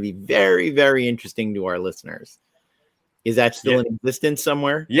probably going to be very, very interesting to our listeners. Is that still in existence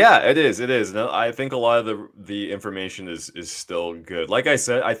somewhere? Yeah, it is. It is. No, I think a lot of the information is still good. Like I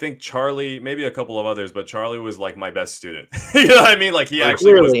said, I think Charlie, maybe a couple of others, but Charlie was like my best student. You know what I mean? Like he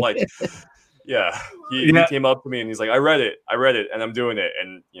actually was like, yeah, he came up to me and he's like, I read it, and I'm doing it.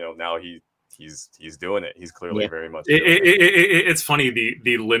 And you know, now he's doing it. He's clearly very much doing it. It's funny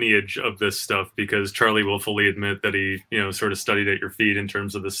the lineage of this stuff, because Charlie will fully admit that he, you know, sort of studied at your feet in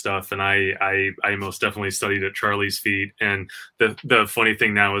terms of this stuff, and I most definitely studied at Charlie's feet. And the funny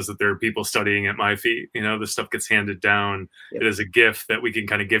thing now is that there are people studying at my feet. You know, this stuff gets handed down. It is a gift that we can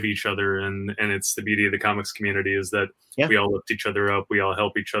kind of give each other, and it's the beauty of the comics community is that we all lift each other up, we all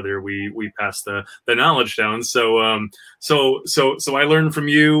help each other, we pass the knowledge down. So I learned from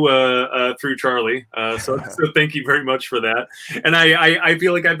you through Charlie. So thank you very much for that. And I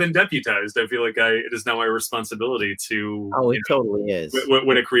feel like I've been deputized. I feel like it is now my responsibility to. Oh, it totally is.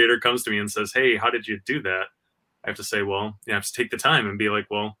 When a creator comes to me and says, "Hey, how did you do that?" I have to say, well, you have to take the time and be like,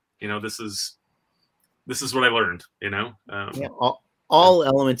 well, you know, this is what I learned. You know. All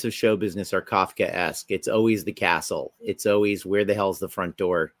elements of show business are Kafka-esque. It's always the castle. It's always where the hell's the front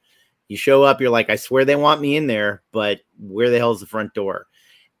door. You show up, you're like, I swear they want me in there, but where the hell's the front door?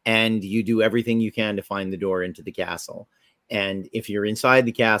 And you do everything you can to find the door into the castle. And if you're inside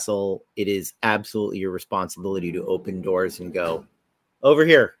the castle, it is absolutely your responsibility to open doors and go, over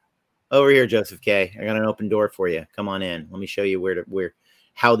here, Joseph K. I got an open door for you. Come on in. Let me show you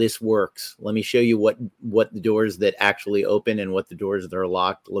how this works. Let me show you what the doors that actually open and what the doors that are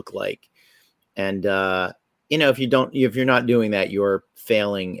locked look like. And you know, if you're not doing that, you're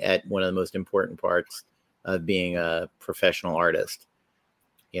failing at one of the most important parts of being a professional artist.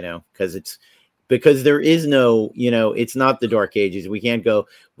 You know, because there is no, you know, it's not the Dark Ages. We can't go,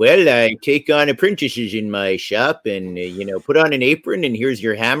 well, I take on apprentices in my shop and, you know, put on an apron and here's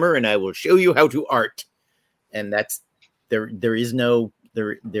your hammer and I will show you how to art. And that's, there is no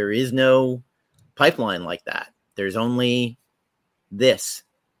pipeline like that. There's only this.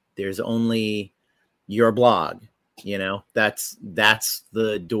 There's only your blog. You know, that's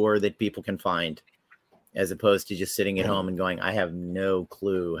the door that people can find, as opposed to just sitting at home and going, I have no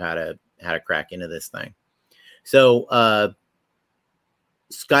clue how to crack into this thing. So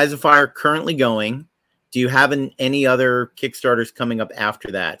Skies of Fire currently going. Do you have any other Kickstarters coming up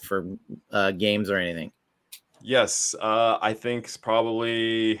after that for games or anything? Yes, I think it's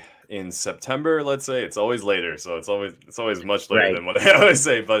probably in September. Let's say it's always later, so it's always much later than what I always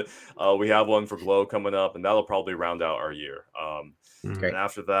say. But we have one for Glow coming up, and that'll probably round out our year. And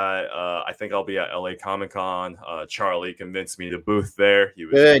after that, I think I'll be at LA Comic Con. Charlie convinced me to booth there. He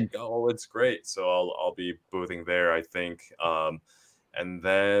was like, "Oh, it's great." So I'll be boothing there, I think. And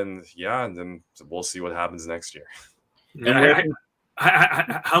then we'll see what happens next year.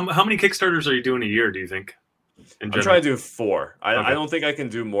 How many Kickstarters are you doing a year, do you think? I'm trying to do 4. I don't think I can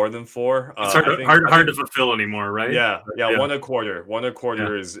do more than 4. It's hard to fulfill anymore, right? Yeah. 1 a quarter. 1 a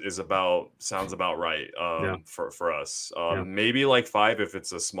quarter is sounds about right for us. Maybe like 5 if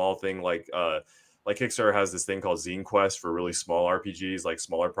it's a small thing, like Kickstarter has this thing called Zine Quest for really small RPGs, like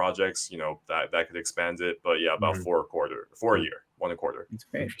smaller projects. You know, that could expand it. But yeah, about 4 a quarter, 4 a year, 1 a quarter. That's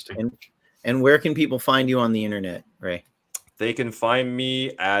great. Interesting. And where can people find you on the internet, Ray? They can find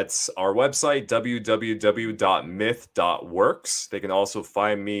me at our website, www.myth.works. They can also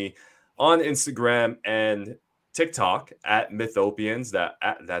find me on Instagram and TikTok at Mythopians.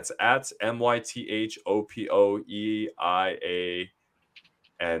 That's at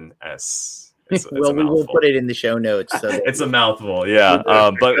MYTHOPOEIANS. Well, we will put it in the show notes. So it's a mouthful, yeah.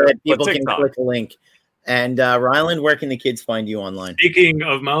 But people can click a link. And Ryland, where can the kids find you online? Speaking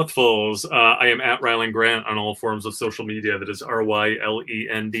of mouthfuls, I am at Ryland Grant on all forms of social media. That is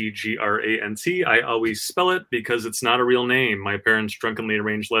RYLENDGRANT. I always spell it because it's not a real name. My parents drunkenly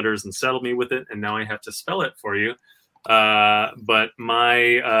arranged letters and saddled me with it, and now I have to spell it for you. But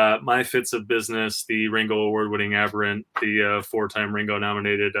my fits of business, the Ringo Award-winning Aberrant, the 4-time Ringo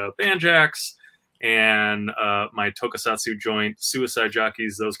nominated Banjax, and my tokusatsu joint, Suicide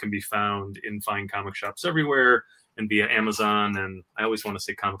Jockeys, those can be found in fine comic shops everywhere and via Amazon. And I always want to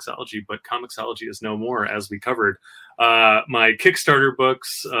say Comixology, but Comixology is no more, as we covered. My Kickstarter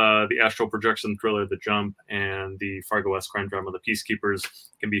books, the Astral Projection thriller, The Jump, and the Fargo-esque crime drama, The Peacekeepers,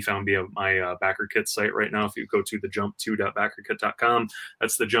 can be found via my Backer Kit site right now. If you go to thejump2.backerkit.com,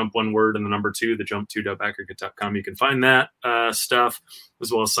 that's the jump one word and the number 2, thejump2.backerkit.com. You can find that stuff,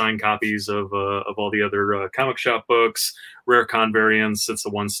 as well as signed copies of all the other comic shop books, Rare Con variants. It's a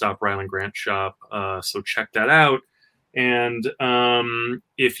one-stop Ryland Grant shop, so check that out. And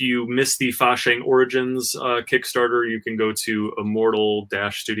if you missed the Fa Sheng Origins Kickstarter, you can go to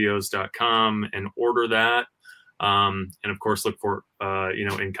immortal-studios.com and order that. And of course, look for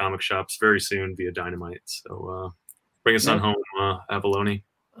in comic shops very soon via Dynamite. So bring us on home, Avalone.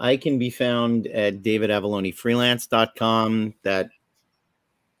 I can be found at davidavalonefreelance.com. That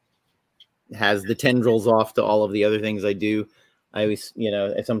has the tendrils off to all of the other things I do. I always,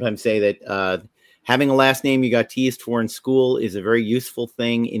 I sometimes say that having a last name you got teased for in school is a very useful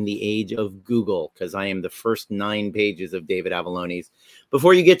thing in the age of Google, because I am the first 9 pages of David Avallone's.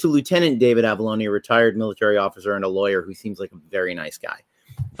 Before you get to Lieutenant David Avallone, a retired military officer and a lawyer who seems like a very nice guy.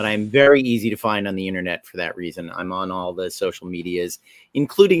 But I'm very easy to find on the internet for that reason. I'm on all the social medias,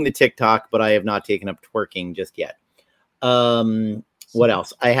 including the TikTok, but I have not taken up twerking just yet. What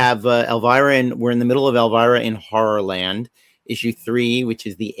else? I have Elvira, and we're in the middle of Elvira in Horrorland. Issue 3, which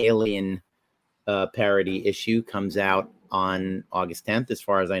is the Alien parody issue, comes out on August 10th, as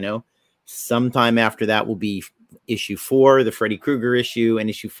far as I know. Sometime after that will be issue 4, the Freddy Krueger issue, and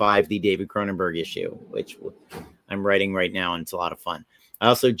issue 5, the David Cronenberg issue, which I'm writing right now, and it's a lot of fun. I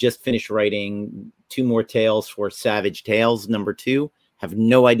also just finished writing 2 more tales for Savage Tales #2. Have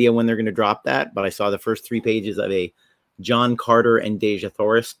no idea when they're going to drop that, but I saw the first 3 pages of a John Carter and Deja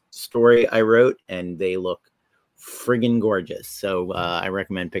Thoris story I wrote, and they look friggin' gorgeous. So I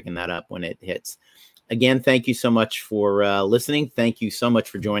recommend picking that up when it hits. Again, thank you so much for listening. Thank you so much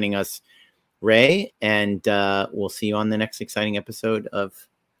for joining us, Ray, and we'll see you on the next exciting episode of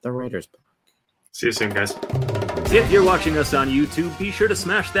The Writer's Block. See you soon, guys. If you're watching us on YouTube, be sure to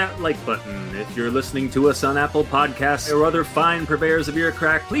smash that like button. If you're listening to us on Apple Podcasts or other fine purveyors of ear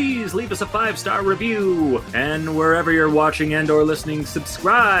crack, please leave us a 5-star review. And wherever you're watching and or listening,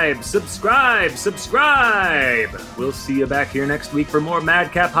 subscribe. We'll see you back here next week for more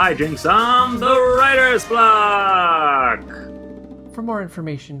madcap hijinks on The Writer's Block. For more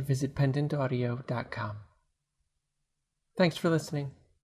information, visit pendantaudio.com. Thanks for listening.